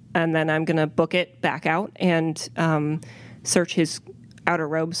second, and then I'm going to book it back out and search his outer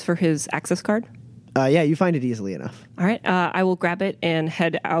robes for his access card. Yeah, you find it easily enough. All right, I will grab it and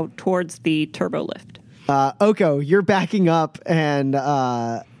head out towards the turbo lift. Oko, you're backing up, and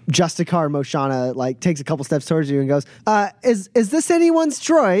Justicar Moshana like takes a couple steps towards you and goes, is this anyone's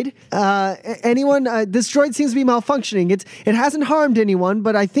droid? Anyone? This droid seems to be malfunctioning. It hasn't harmed anyone,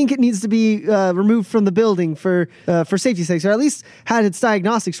 but I think it needs to be removed from the building for safety's sake, or at least had its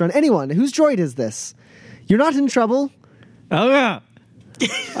diagnostics run. Anyone? Whose droid is this? You're not in trouble. Oh, yeah.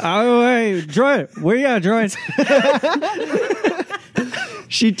 Oh, hey, droid. Where you at, droid?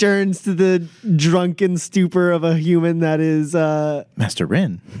 She turns to the drunken stupor of a human that is... Master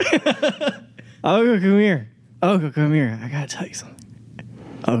Rin. Oko, come here. Oko, come here. I gotta tell you something.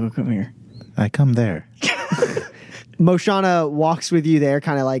 Oko, come here. I come there. Moshana walks with you there,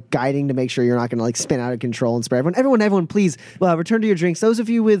 kind of like guiding to make sure you're not going to like spin out of control and spray everyone. Everyone, please return to your drinks. Those of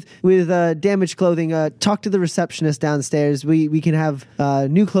you with damaged clothing, talk to the receptionist downstairs. We can have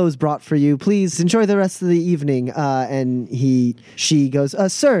new clothes brought for you. Please enjoy the rest of the evening. And she goes,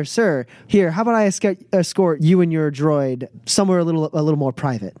 sir, here. How about I escort you and your droid somewhere a little more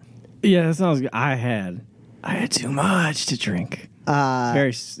private? Yeah, that sounds good. I had too much to drink.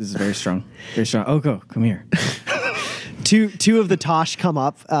 This is very strong. Very strong. Oko, come here. Two of the Tosh come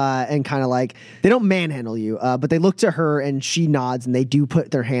up and kind of like, they don't manhandle you, but they look to her and she nods and they do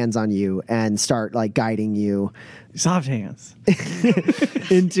put their hands on you and start like guiding you Soft hands.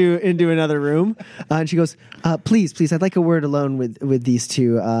 into another room. And she goes, please, I'd like a word alone with these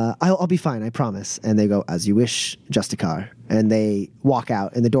two. I'll be fine, I promise. And they go, as you wish, Justicar. And they walk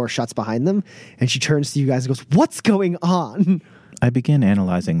out and the door shuts behind them. And she turns to you guys and goes, what's going on? I begin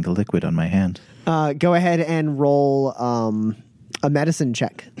analyzing the liquid on my hand. Go ahead and roll a medicine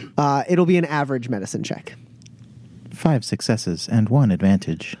check. It'll be an average medicine check. 5 successes and 1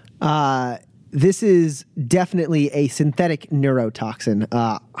 advantage. This is definitely a synthetic neurotoxin,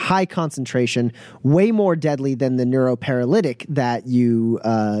 high concentration, way more deadly than the neuroparalytic that you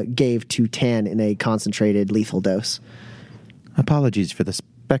gave to Tan in a concentrated lethal dose. Apologies for the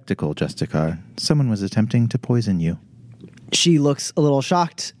spectacle, Justicar. Someone was attempting to poison you. She looks a little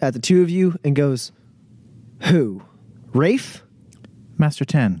shocked at the two of you and goes, who? Rafe? Master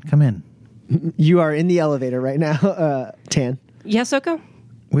Tan, come in. You are in the elevator right now, Tan. Yes, Oko?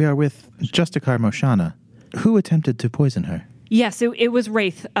 We are with Justicar Moshana. Who attempted to poison her? Yes, it was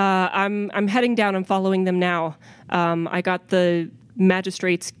Wraith. I'm heading down and following them now. I got the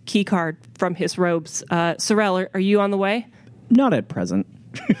magistrate's key card from his robes. Sorel, are you on the way? Not at present.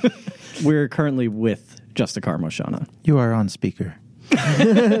 We're currently with Justicar Moshana. You are on speaker.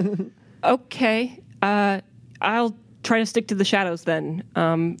 Okay. I'll try to stick to the shadows then,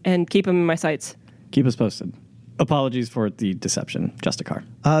 and keep them in my sights. Keep us posted. Apologies for the deception, Justicar.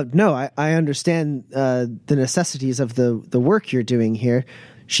 No, I understand the necessities of the work you're doing here.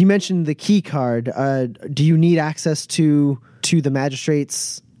 She mentioned the key card. Do you need access to the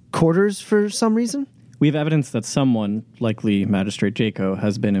magistrate's quarters for some reason? We have evidence that someone, likely Magistrate Jaco,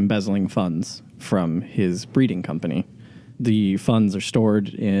 has been embezzling funds from his breeding company. The funds are stored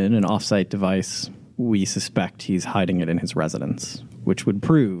in an off-site device. We suspect he's hiding it in his residence, which would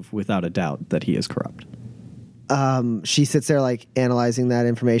prove, without a doubt, that he is corrupt. She sits there, like, analyzing that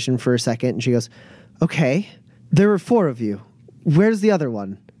information for a second, and she goes, okay, there were 4 of you. Where's the other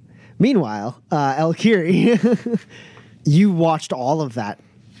one? Meanwhile, Elkiri, you watched all of that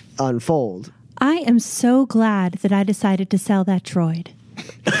unfold. I am so glad that I decided to sell that droid.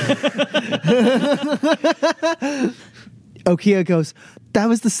 Okia goes, that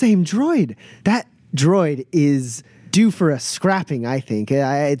was the same droid. That droid is due for a scrapping, I think.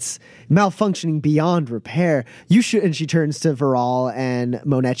 It's malfunctioning beyond repair. You should, and she turns to Viral and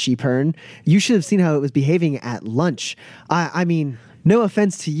Monechi Pern. You should have seen how it was behaving at lunch. I mean, no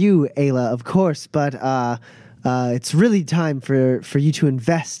offense to you, Ayla, of course, but it's really time for you to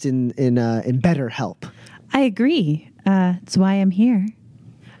invest in better help. I agree. That's why I'm here.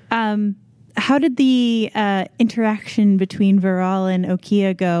 How did the interaction between Viral and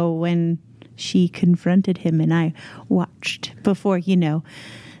Okia go when she confronted him and I watched before,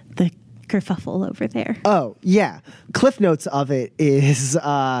 the kerfuffle over there? Oh, yeah. Cliff notes of it is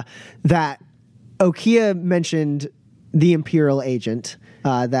that Okia mentioned the Imperial agent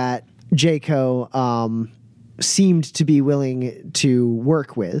that Jaco seemed to be willing to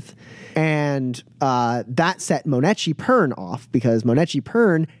work with. And that set Monechi Pern off because Monechi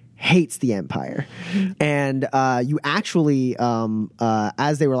Pern hates the Empire. And you actually,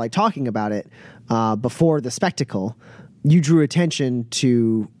 as they were like talking about it before the spectacle, you drew attention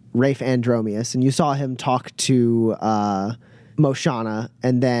to Rafe Andromius and you saw him talk to Moshana,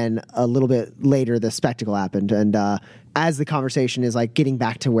 and then a little bit later the spectacle happened. And as the conversation is like getting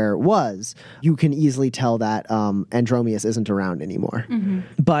back to where it was, you can easily tell that Andromius isn't around anymore. Mm-hmm.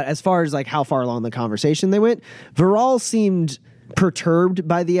 But as far as like how far along the conversation they went, Viral seemed perturbed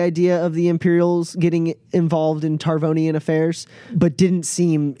by the idea of the Imperials getting involved in Tarvonian affairs, but it didn't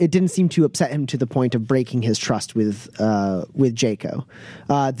seem to upset him to the point of breaking his trust with Jaco.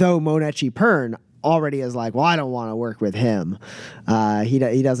 Though Monechi Pern already is like, well, I don't want to work with him.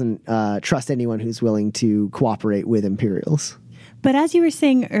 He doesn't trust anyone who's willing to cooperate with Imperials. But as you were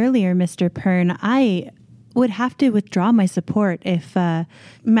saying earlier, Mr. Pern, I would have to withdraw my support if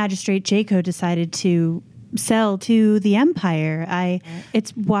Magistrate Jaco decided to sell to the Empire.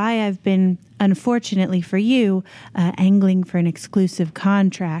 It's why I've been, unfortunately for you, angling for an exclusive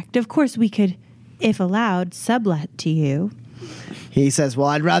contract. Of course, we could, if allowed, sublet to you. He says, well,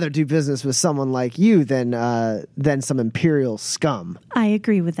 I'd rather do business with someone like you than some Imperial scum. I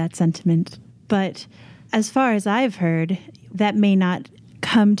agree with that sentiment. But as far as I've heard, that may not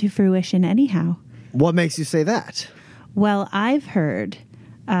come to fruition anyhow. What makes you say that? Well, I've heard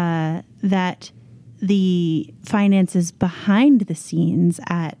that the finances behind the scenes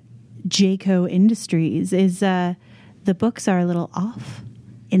at Jaco Industries is the books are a little off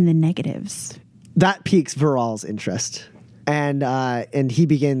in the negatives. That piques Viral's interest, and he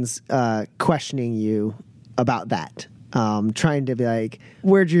begins questioning you about that, trying to be like,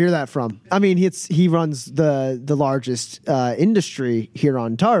 "Where'd you hear that from?" I mean, he runs the largest industry here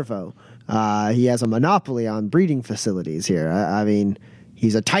on Tarvo. He has a monopoly on breeding facilities here. I mean,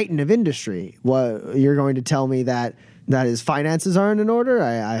 he's a titan of industry. What, you're going to tell me that his finances aren't in order?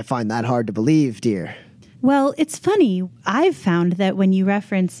 I find that hard to believe, dear. Well, it's funny. I've found that when you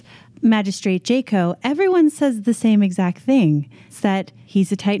reference Magistrate Jaco, everyone says the same exact thing. It's that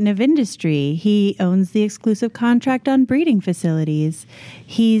he's a titan of industry. He owns the exclusive contract on breeding facilities.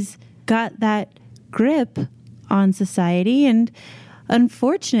 He's got that grip on society and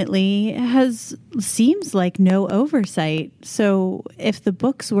unfortunately seems like no oversight. So if the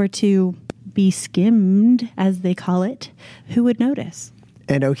books were to be skimmed, as they call it, who would notice?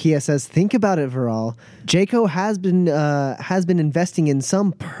 And Okia says, think about it, Viral. Jaco has been investing in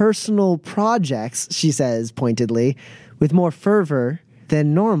some personal projects, she says pointedly, with more fervor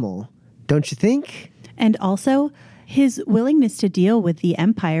than normal. Don't you think? And also, his willingness to deal with the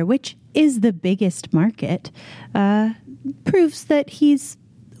Empire, which is the biggest market, proves that he's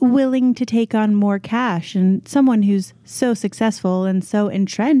willing to take on more cash. And someone who's so successful and so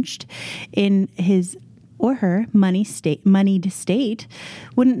entrenched in his or her moneyed state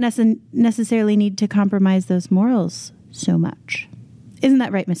wouldn't necessarily need to compromise those morals so much. Isn't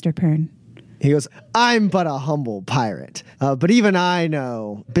that right, Mr. Pern? He goes, I'm but a humble pirate. But even I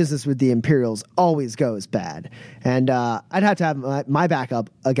know business with the Imperials always goes bad. And I'd have to have my back up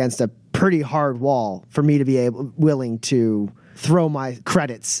against a pretty hard wall for me to be willing to throw my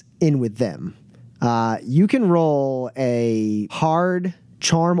credits in with them. You can roll a hard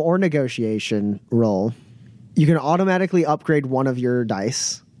charm or negotiation roll. You can automatically upgrade one of your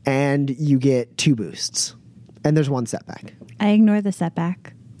dice, and you get 2 boosts. And there's 1 setback. I ignore the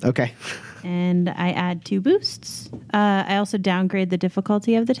setback. Okay. And I add 2 boosts. I also downgrade the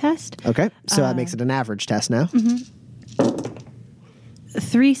difficulty of the test. Okay. So that makes it an average test now. Mm-hmm.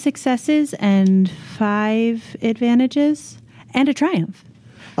 3 successes and 5 advantages and a triumph.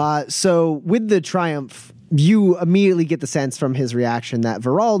 So with the triumph, you immediately get the sense from his reaction that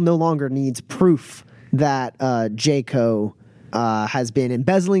Viral no longer needs proof that Jaco has been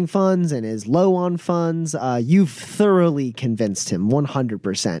embezzling funds and is low on funds. You've thoroughly convinced him,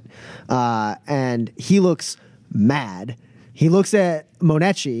 100%. And he looks mad. He looks at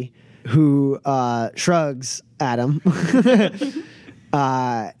Monechi, who shrugs at him.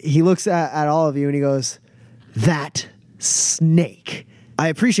 He looks at all of you and he goes, that snake. I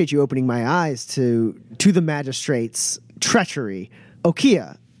appreciate you opening my eyes to the magistrate's treachery.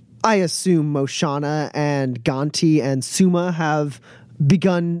 Okia, I assume Moshana and Ganti and Suma have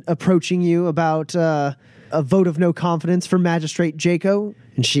begun approaching you about a vote of no confidence for Magistrate Jaco.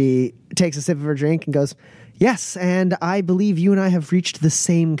 And she takes a sip of her drink and goes, yes, and I believe you and I have reached the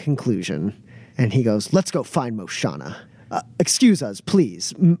same conclusion. And he goes, let's go find Moshana. Excuse us,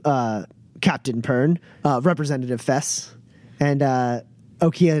 please, Captain Pern, Representative Fess. And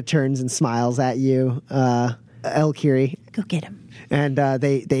Okia turns and smiles at you, Elkiri. Go get him. And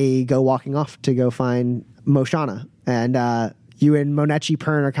they go walking off to go find Moshana. And you and Monechi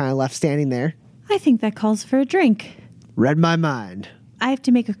Pern are kind of left standing there. I think that calls for a drink. Read my mind. I have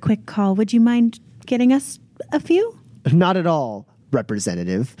to make a quick call. Would you mind getting us a few? Not at all,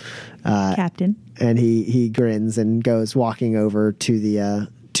 Representative. Captain. And he grins and goes walking over to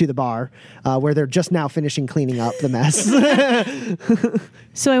the bar where they're just now finishing cleaning up the mess.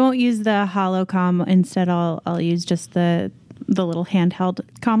 So I won't use the holocom. Instead, I'll use just the the little handheld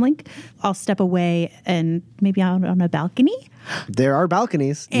comlink. I'll step away and maybe out on a balcony. There are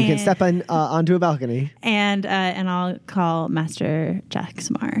balconies. You can And- step onto a balcony. And I'll call Master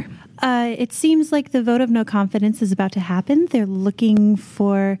Jaxmar. It seems like the vote of no confidence is about to happen. They're looking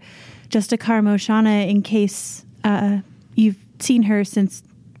for Justikar Moshana in case you've seen her since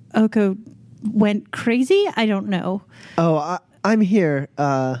Oko went crazy. I don't know. Oh, I'm here.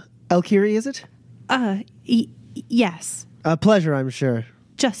 Elkiri, is it? Yes. A pleasure, I'm sure.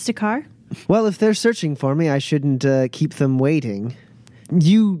 Justikar. Well, if they're searching for me, I shouldn't keep them waiting.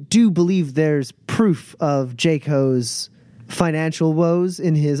 You do believe there's proof of Jaco's financial woes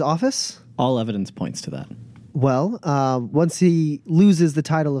in his office? All evidence points to that. Well, once he loses the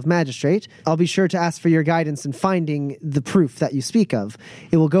title of magistrate, I'll be sure to ask for your guidance in finding the proof that you speak of.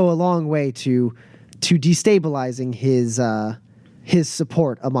 It will go a long way to destabilizing his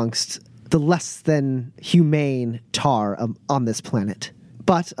support amongst the less than humane tar on this planet.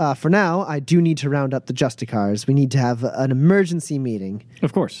 But for now, I do need to round up the Justikars. We need to have an emergency meeting.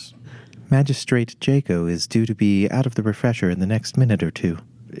 Of course. Magistrate Jaco is due to be out of the refresher in the next minute or two,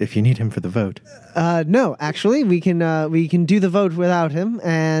 if you need him for the vote. No, actually, we can do the vote without him,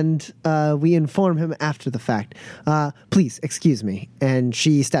 and we inform him after the fact. Please, excuse me. And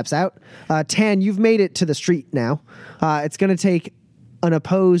she steps out. Tan, you've made it to the street now. It's going to take an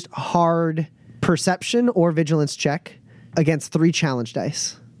opposed hard perception or vigilance check against 3 challenge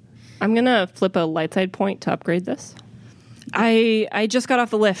dice. I'm going to flip a light side point to upgrade this. I just got off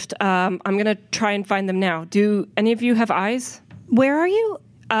the lift. I'm going to try and find them now. Do any of you have eyes? Where are you?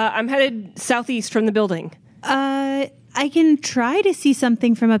 I'm headed southeast from the building. I can try to see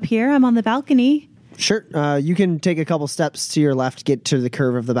something from up here. I'm on the balcony. Sure. You can take a couple steps to your left, get to the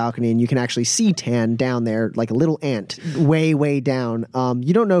curve of the balcony, and you can actually see Tan down there like a little ant, way, way down.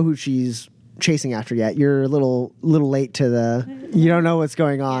 You don't know who she's chasing after yet. You're a little late to the... You don't know what's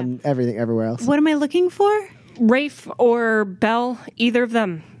going on everywhere else. What am I looking for? Rafe or Bell, either of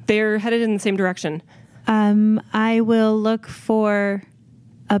them. They're headed in the same direction. I will look for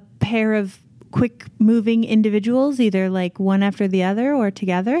a pair of quick-moving individuals, either like one after the other or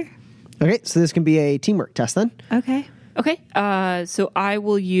together. Okay, so this can be a teamwork test then. Okay. Okay, so I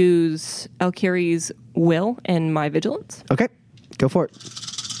will use Elkiri's will and my vigilance. Okay, go for it.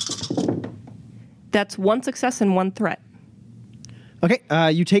 That's 1 success and 1 threat. Okay,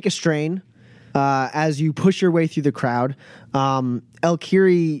 you take a strain as you push your way through the crowd.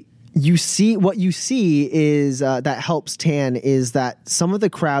 Elkiri, what you see is that helps Tan is that some of the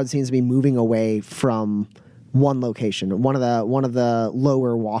crowd seems to be moving away from one location, one of the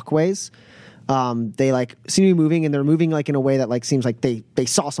lower walkways. They like seem to be moving, and they're moving like in a way that like seems like they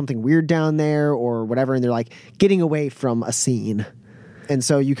saw something weird down there or whatever, and they're like getting away from a scene. And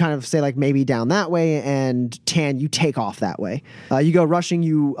so you kind of say like maybe down that way, and Tan, you take off that way. You go rushing,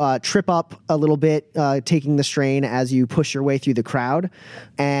 you trip up a little bit, taking the strain as you push your way through the crowd,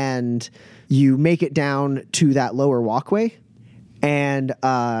 and you make it down to that lower walkway, and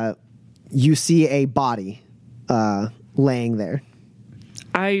you see a body laying there.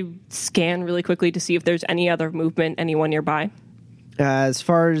 I scan really quickly to see if there's any other movement, anyone nearby. As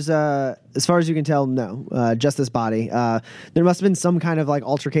far as you can tell, no. Just this body. There must have been some kind of like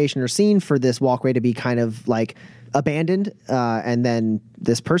altercation or scene for this walkway to be kind of like abandoned, and then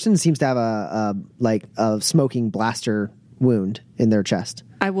this person seems to have a smoking blaster wound in their chest.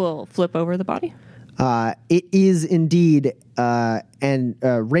 I will flip over the body. It is indeed Rafe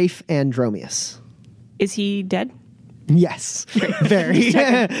Andromius. Is he dead? Yes, very,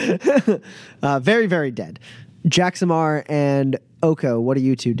 very, very dead. Jaxamar and Oko, what are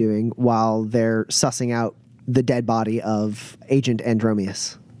you two doing while they're sussing out the dead body of Agent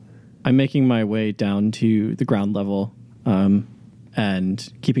Andromius? I'm making my way down to the ground level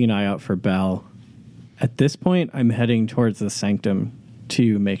and keeping an eye out for Bell. At this point, I'm heading towards the sanctum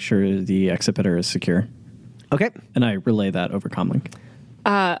to make sure the exhibitor is secure. Okay. And I relay that over comlink.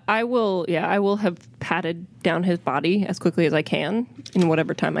 I will have patted down his body as quickly as I can in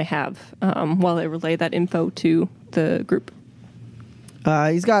whatever time I have while I relay that info to the group.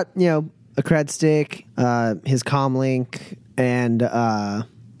 He's got, a cred stick, his comlink, and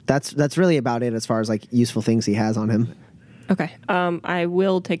that's really about it as far as like useful things he has on him. Okay. I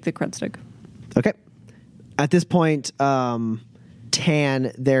will take the cred stick. Okay. At this point,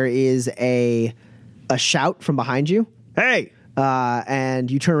 Tan, there is a shout from behind you. Hey! And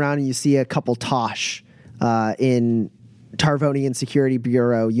you turn around and you see a couple Tosh in Tarvonian Security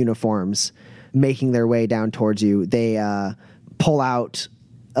Bureau uniforms making their way down towards you. They pull out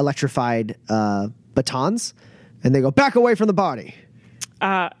electrified batons, and they go, back away from the body.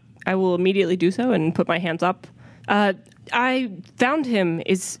 I will immediately do so and put my hands up. I found him.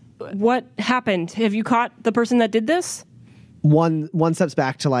 What happened? Have you caught the person that did this? One steps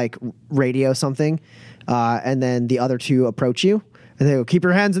back to like radio something, and then the other two approach you, and they go, "Keep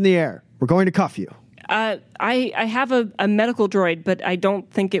your hands in the air. We're going to cuff you." I have a medical droid, but I don't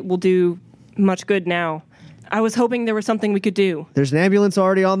think it will do much good now. I was hoping there was something we could do. There's an ambulance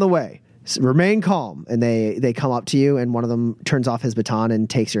already on the way. Remain calm. And they come up to you, and one of them turns off his baton and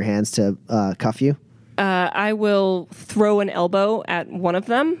takes your hands to cuff you. I will throw an elbow at one of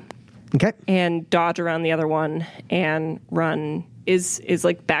them. Okay. And dodge around the other one and run. Is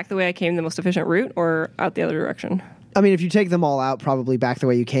like back the way I came the most efficient route, or out the other direction? I mean, if you take them all out, probably back the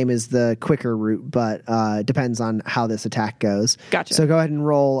way you came is the quicker route, but it depends on how this attack goes. Gotcha. So go ahead and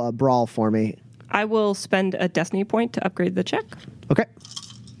roll a brawl for me. I will spend a destiny point to upgrade the check. Okay.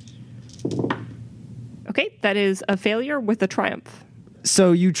 Okay, that is a failure with a triumph.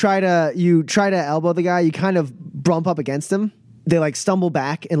 So you try to elbow the guy. You kind of bump up against him. They like stumble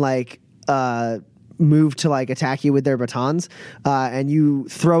back and like move to like attack you with their batons, and you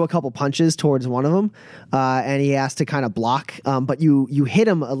throw a couple punches towards one of them, and he has to kind of block, but you hit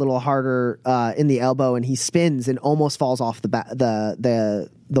him a little harder in the elbow, and he spins and almost falls off the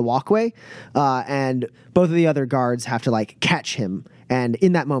walkway, and both of the other guards have to like catch him, and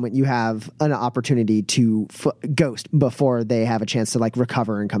in that moment you have an opportunity to ghost before they have a chance to like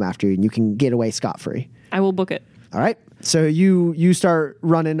recover and come after you, and you can get away scot-free. I will book it. All right, so you start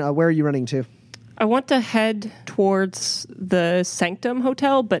running. Where are you running to? I want to head towards the Sanctum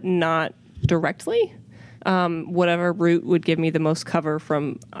Hotel, but not directly. Whatever route would give me the most cover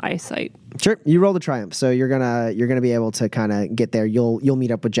from eyesight. Sure, you roll the triumph, so you're gonna be able to kind of get there. You'll meet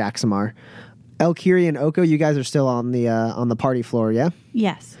up with Jaxamar, Elkiri, and Oko. You guys are still on the party floor, yeah?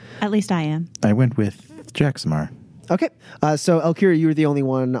 Yes, at least I am. I went with Jaxamar. Okay, so Elkiri, you were the only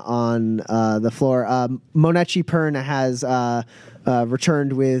one on the floor. Monechi Pern has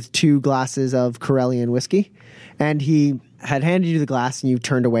returned with 2 glasses of Corellian whiskey, and he had handed you the glass, and you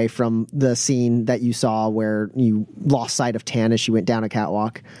turned away from the scene that you saw where you lost sight of Tan as she went down a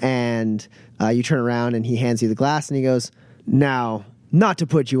catwalk, and you turn around, and he hands you the glass, and he goes, "Now, not to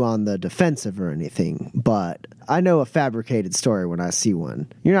put you on the defensive or anything, but I know a fabricated story when I see one.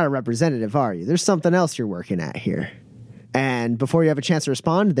 You're not a representative, are you? There's something else you're working at here." And before you have a chance to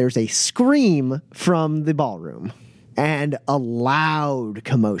respond, there's a scream from the ballroom and a loud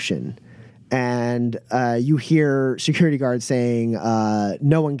commotion. And you hear security guards saying,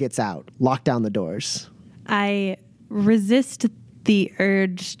 "No one gets out. Lock down the doors." I resist the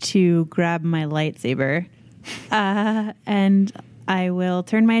urge to grab my lightsaber, and I will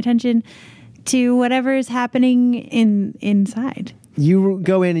turn my attention to whatever is happening inside. You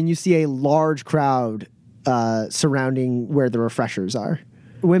go in and you see a large crowd surrounding where the refreshers are.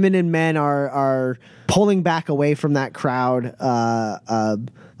 Women and men are pulling back away from that crowd.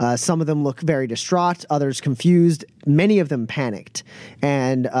 Some of them look very distraught, others confused, many of them panicked.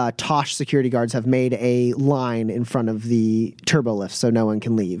 And Tosh security guards have made a line in front of the turbo lift so no one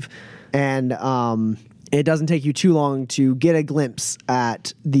can leave. And it doesn't take you too long to get a glimpse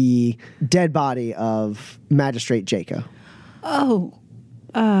at the dead body of Magistrate Jaco. Oh,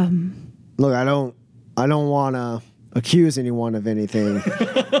 Look, I don't want to accuse anyone of anything,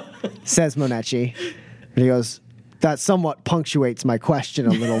 says Monechi. And he goes, "That somewhat punctuates my question a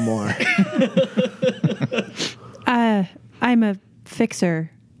little more." I'm a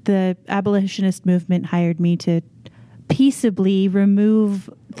fixer. The abolitionist movement hired me to peaceably remove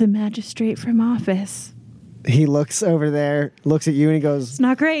the magistrate from office. He looks over there, looks at you, and he goes, It's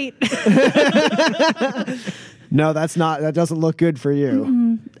not great. "No, that doesn't look good for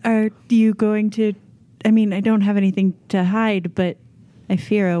you." Are you going to... I mean, I don't have anything to hide, but I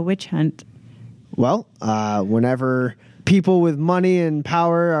fear a witch hunt. Well, whenever people with money and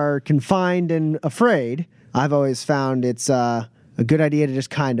power are confined and afraid, I've always found it's a good idea to just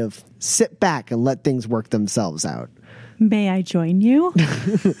kind of sit back and let things work themselves out. May I join you?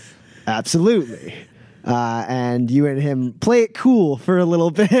 Absolutely. And you and him play it cool for a little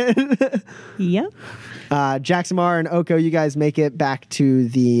bit. Yep. Jaxamar and Oko, you guys make it back to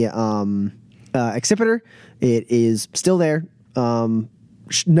the Accipiter. It is still there.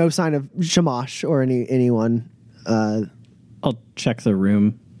 No sign of Shamash or anyone. I'll check the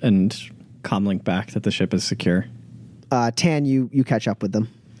room and comlink back that the ship is secure. Tan, you catch up with them.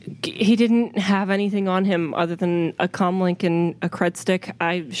 He didn't have anything on him other than a comlink and a cred stick.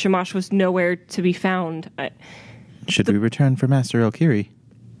 Shamash was nowhere to be found. Should we return for Master Elkiri?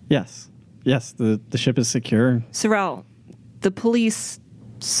 Yes, the ship is secure. Sorrel, the police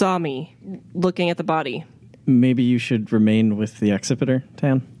saw me looking at the body. Maybe you should remain with the Accipiter,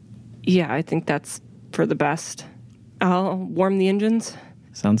 Tan? Yeah, I think that's for the best. I'll warm the engines.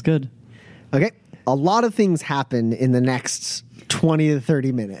 Sounds good. Okay. A lot of things happen in the next 20 to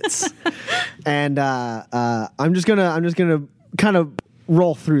 30 minutes. And I'm just gonna kind of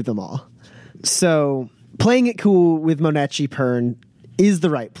roll through them all. So playing it cool with Monechi Pern is the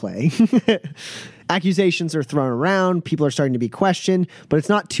right play. Accusations are thrown around, people are starting to be questioned, but it's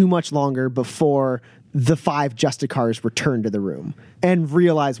not too much longer before the 5 Justicars return to the room and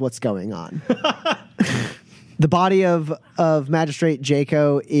realize what's going on. The body of Magistrate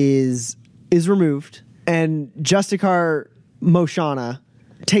Jaco is removed, and Justicar Moshana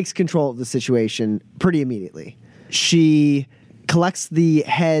takes control of the situation pretty immediately. She collects the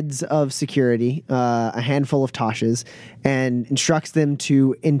heads of security, a handful of Tashes, and instructs them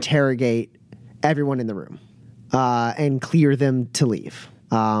to interrogate everyone in the room and clear them to leave.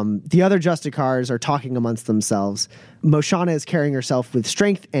 The other Justicars are talking amongst themselves. Moshana is carrying herself with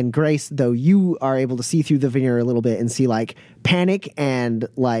strength and grace, though you are able to see through the veneer a little bit and see like panic and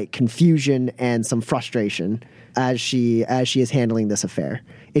like confusion and some frustration as she is handling this affair.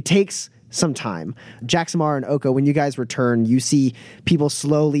 It takes some time. Jacksamar and Oko, when you guys return, you see people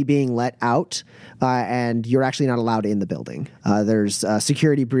slowly being let out, and you're actually not allowed in the building. There's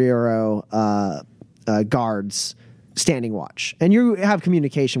security bureau guards standing watch, and you have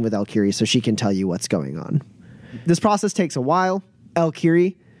communication with Elkiri, so she can tell you what's going on. This process takes a while.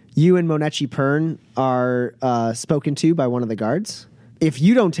 Elkiri, you and Monechi Pern are spoken to by one of the guards. If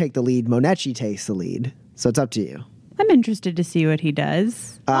you don't take the lead, Monechi takes the lead, so it's up to you. I'm interested to see what he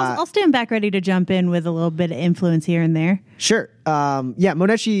does. I'll stand back ready to jump in with a little bit of influence here and there. Sure.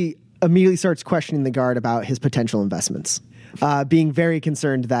 Monechi immediately starts questioning the guard about his potential investments, being very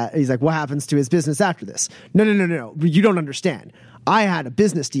concerned that he's like, what happens to his business after this? No. You don't understand. I had a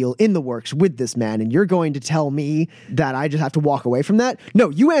business deal in the works with this man, and you're going to tell me that I just have to walk away from that? No,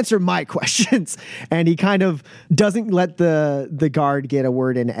 you answer my questions. And he kind of doesn't let the guard get a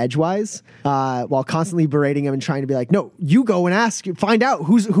word in edgewise, while constantly berating him and trying to be like, no, you go and find out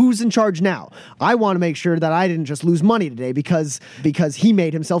who's in charge now. I want to make sure that I didn't just lose money today because he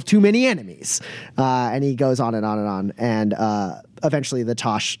made himself too many enemies. And he goes on and on and on. And eventually the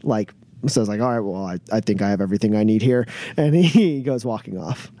Tosh says like, all right, well, I think I have everything I need here. And he goes walking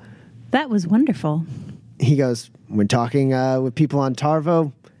off. That was wonderful. He goes, when talking with people on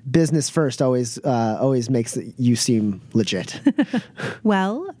Tarvo, business first always makes you seem legit.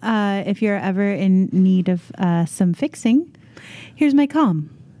 Well, if you're ever in need of some fixing, here's my comm.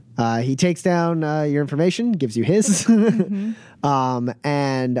 He takes down your information, gives you his. Mm-hmm.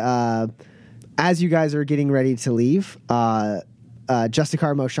 And as you guys are getting ready to leave,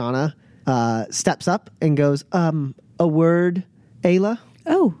 Justicar Moshana steps up and goes, a word, Ayla?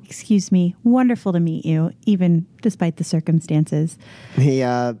 Oh, excuse me. Wonderful to meet you, even despite the circumstances. He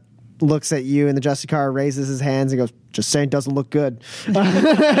looks at you, and the Justicar raises his hands and goes, just saying, doesn't look good. And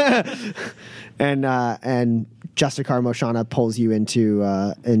Justicar Moshana pulls you into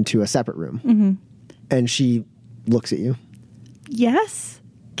a separate room. Mm-hmm. And she looks at you. Yes?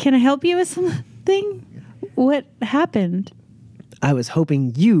 Can I help you with something? What happened? I was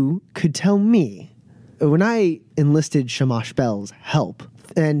hoping you could tell me. When I enlisted Shamash Bell's help,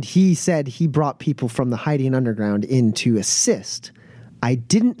 and he said he brought people from the hiding underground in to assist, I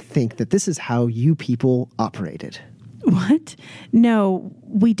didn't think that this is how you people operated. What? No,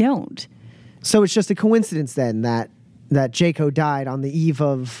 we don't. So it's just a coincidence then that Jaco died on the eve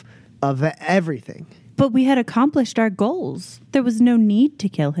of everything. But we had accomplished our goals. There was no need to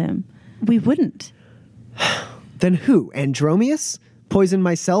kill him. We wouldn't. Then who? Andromeus? Poisoned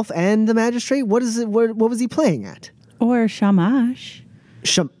myself and the magistrate? What is it? What was he playing at? Or Shamash.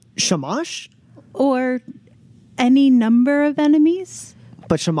 Shamash? Or any number of enemies?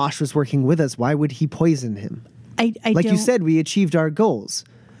 But Shamash was working with us. Why would he poison him? Like you said, we achieved our goals.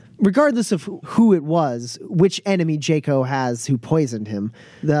 Regardless of who it was, which enemy Jaco has who poisoned him,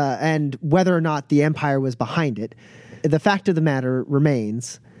 and whether or not the Empire was behind it, the fact of the matter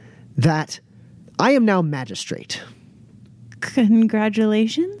remains that I am now magistrate.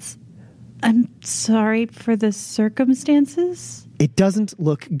 Congratulations. I'm sorry for the circumstances. It doesn't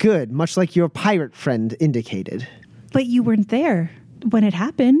look good, much like your pirate friend indicated. But you weren't there when it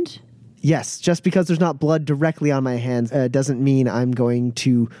happened. Yes, just because there's not blood directly on my hands doesn't mean I'm going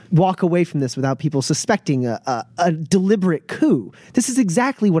to walk away from this without people suspecting a deliberate coup. This is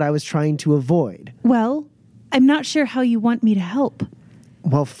exactly what I was trying to avoid. Well, I'm not sure how you want me to help.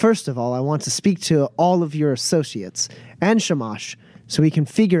 Well, first of all, I want to speak to all of your associates and Shamash so we can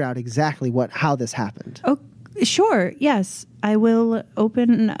figure out exactly how this happened. Oh, sure. Yes. I will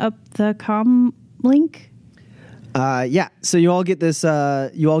open up the comm link. Yeah. So you all get this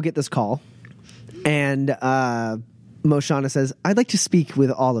call, and Moshana says, I'd like to speak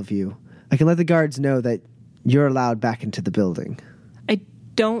with all of you. I can let the guards know that you're allowed back into the building. I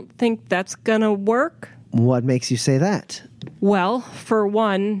don't think that's gonna work. What makes you say that? Well, for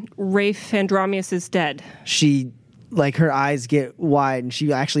one, Rafe Andromius is dead. She, her eyes get wide, and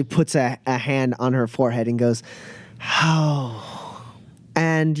she actually puts a hand on her forehead and goes, how?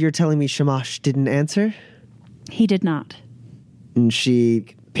 And you're telling me Shamash didn't answer? He did not. And she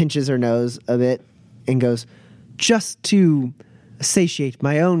pinches her nose a bit and goes, just to satiate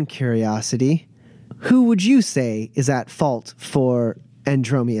my own curiosity, who would you say is at fault for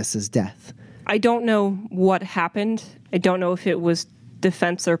Andromius's death? I don't know what happened. I don't know if it was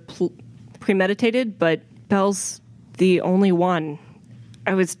defense or premeditated, but Belle's the only one.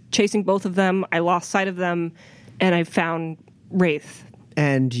 I was chasing both of them. I lost sight of them, and I found Wraith.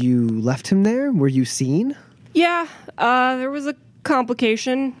 And you left him there? Were you seen? Yeah, there was a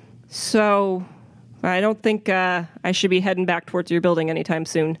complication, so I don't think I should be heading back towards your building anytime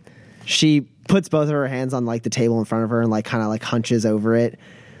soon. She puts both of her hands on the table in front of her and kind of hunches over it,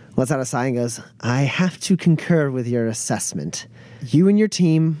 lets out a sigh and goes, I have to concur with your assessment. You and your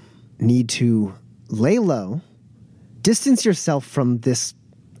team need to lay low, distance yourself from this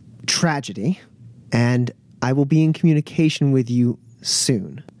tragedy, and I will be in communication with you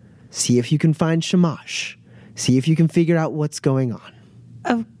soon. See if you can find Shamash. See if you can figure out what's going on.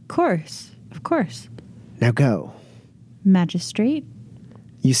 Of course. Now go. Magistrate.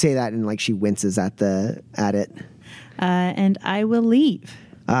 You say that and she winces at it. And I will leave.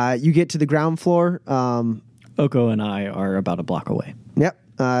 You get to the ground floor. Oko and I are about a block away. Yep.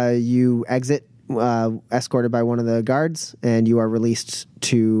 You exit, escorted by one of the guards, and you are released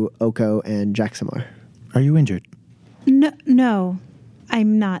to Oko and Jacksamar. Are you injured? No,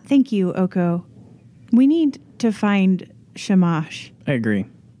 I'm not. Thank you, Oko. We need to find Shamash. I agree.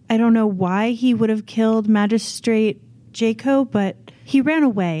 I don't know why he would have killed Magistrate Jaco, but he ran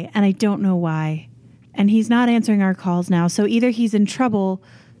away, and I don't know why. And he's not answering our calls now, so either he's in trouble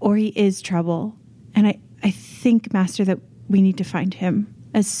or he is trouble. And I think, Master, that we need to find him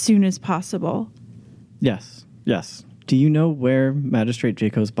as soon as possible. Yes. Do you know where Magistrate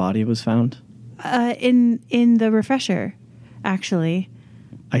Jaco's body was found? In the refresher, actually.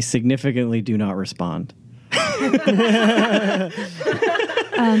 I significantly do not respond.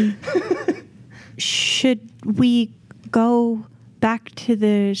 Should we go back to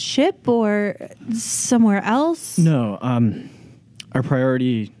the ship or somewhere else? No, our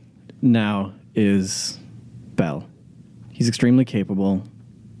priority now is Belle. He's extremely capable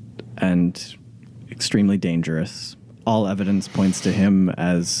and extremely dangerous. All evidence points to him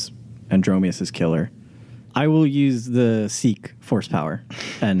as Andromius' killer. I will use the Seek force power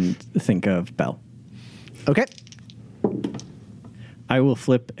and think of Belle. Okay. I will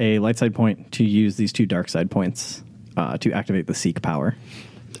flip a light side point to use these two dark side points to activate the Seek power.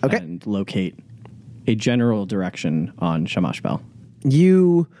 Okay. And locate a general direction on Shamash Bell.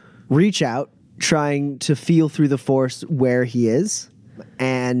 You reach out, trying to feel through the force where he is,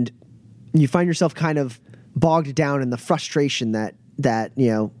 and you find yourself kind of bogged down in the frustration that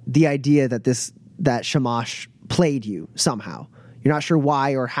the idea that Shamash played you somehow. You're not sure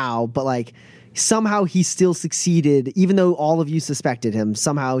why or how, but somehow he still succeeded, even though all of you suspected him.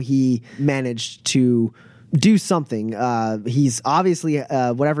 Somehow he managed to do something. He's obviously,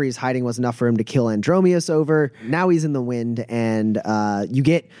 whatever he's hiding was enough for him to kill Andromius over. Now he's in the wind, and you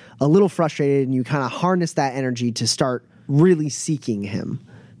get a little frustrated, and you kind of harness that energy to start really seeking him.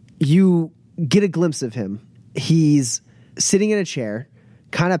 You get a glimpse of him. He's sitting in a chair,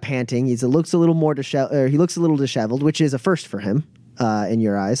 kind of panting. He looks a little disheveled, which is a first for him in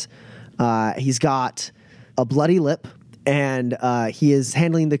your eyes. He's got a bloody lip, and he is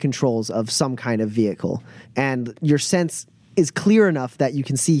handling the controls of some kind of vehicle. And your sense is clear enough that you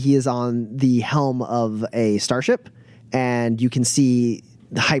can see he is on the helm of a starship, and you can see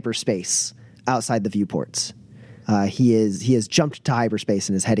the hyperspace outside the viewports. He has jumped to hyperspace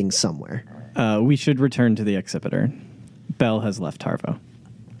and is heading somewhere. We should return to the exhibitor. Belle has left Tarvo.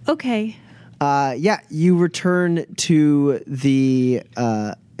 Okay. You return to the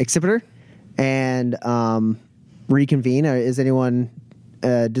exhibitor and reconvene. Does anyone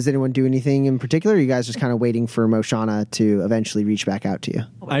do anything in particular? Or are you guys just kind of waiting for Moshana to eventually reach back out to you?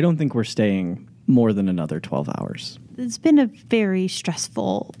 I don't think we're staying more than another 12 hours. It's been a very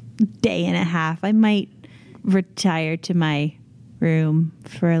stressful day and a half. I might retire to my room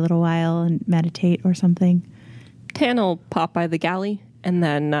for a little while and meditate or something. Tan will pop by the galley and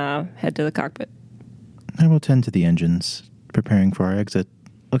then head to the cockpit. I will tend to the engines, preparing for our exit.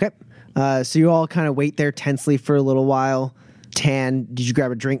 Okay. So you all kind of wait there tensely for a little while. Tan, did you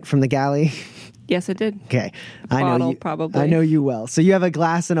grab a drink from the galley? Yes, it did. Okay. Bottle, probably. I know you well. So you have a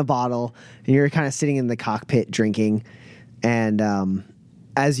glass and a bottle, and you're kind of sitting in the cockpit drinking. And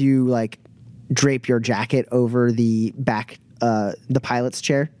as you like drape your jacket over the back, the pilot's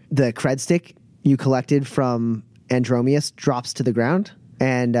chair, the cred stick you collected from Andromeus drops to the ground,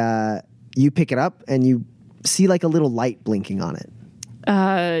 and you pick it up, and you see like a little light blinking on it.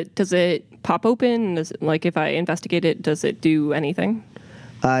 Does it pop open? Does it, like if I investigate it, does it do anything?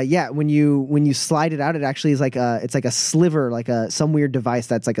 Yeah, when you slide it out, it actually is like it's like a sliver, like some weird device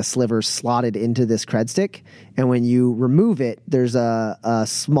that's like a sliver slotted into this cred stick. And when you remove it, there's a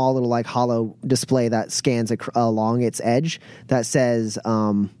small little like hollow display that scans along its edge that says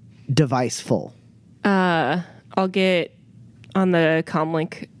device full. I'll get on the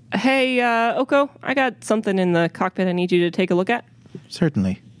comlink. Hey, Oko, I got something in the cockpit I need you to take a look at.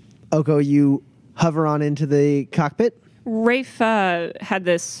 Certainly. Oko, you hover on into the cockpit. Rafe had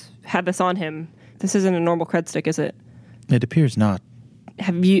this on him. This isn't a normal cred stick, is it? It appears not.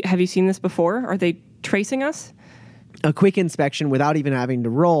 Have you seen this before? Are they tracing us? A quick inspection without even having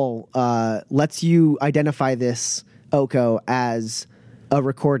to roll lets you identify this, Oko, as a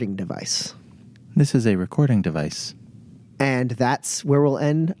recording device. This is a recording device. And that's where we'll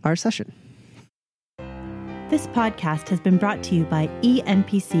end our session. This podcast has been brought to you by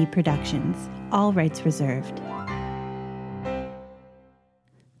ENPC Productions. All rights reserved.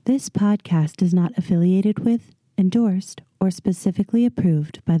 This podcast is not affiliated with, endorsed, or specifically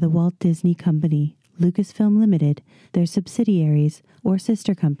approved by the Walt Disney Company, Lucasfilm Limited, their subsidiaries, or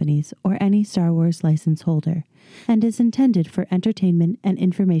sister companies, or any Star Wars license holder, and is intended for entertainment and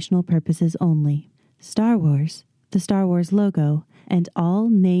informational purposes only. Star Wars, the Star Wars logo, and all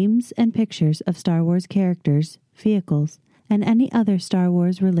names and pictures of Star Wars characters, vehicles, and any other Star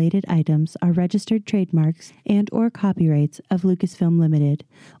Wars-related items are registered trademarks and/or copyrights of Lucasfilm Limited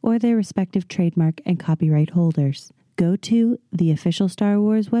or their respective trademark and copyright holders. Go to the official Star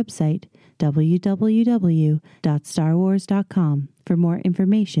Wars website, www.starwars.com, for more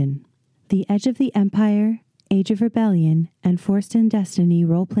information. The Edge of the Empire, Age of Rebellion, and Forced in Destiny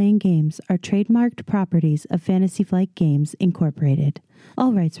role-playing games are trademarked properties of Fantasy Flight Games, Incorporated.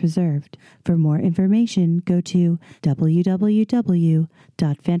 All rights reserved. For more information, go to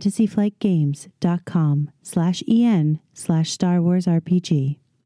www.fantasyflightgames.com/en/Star Wars RPG.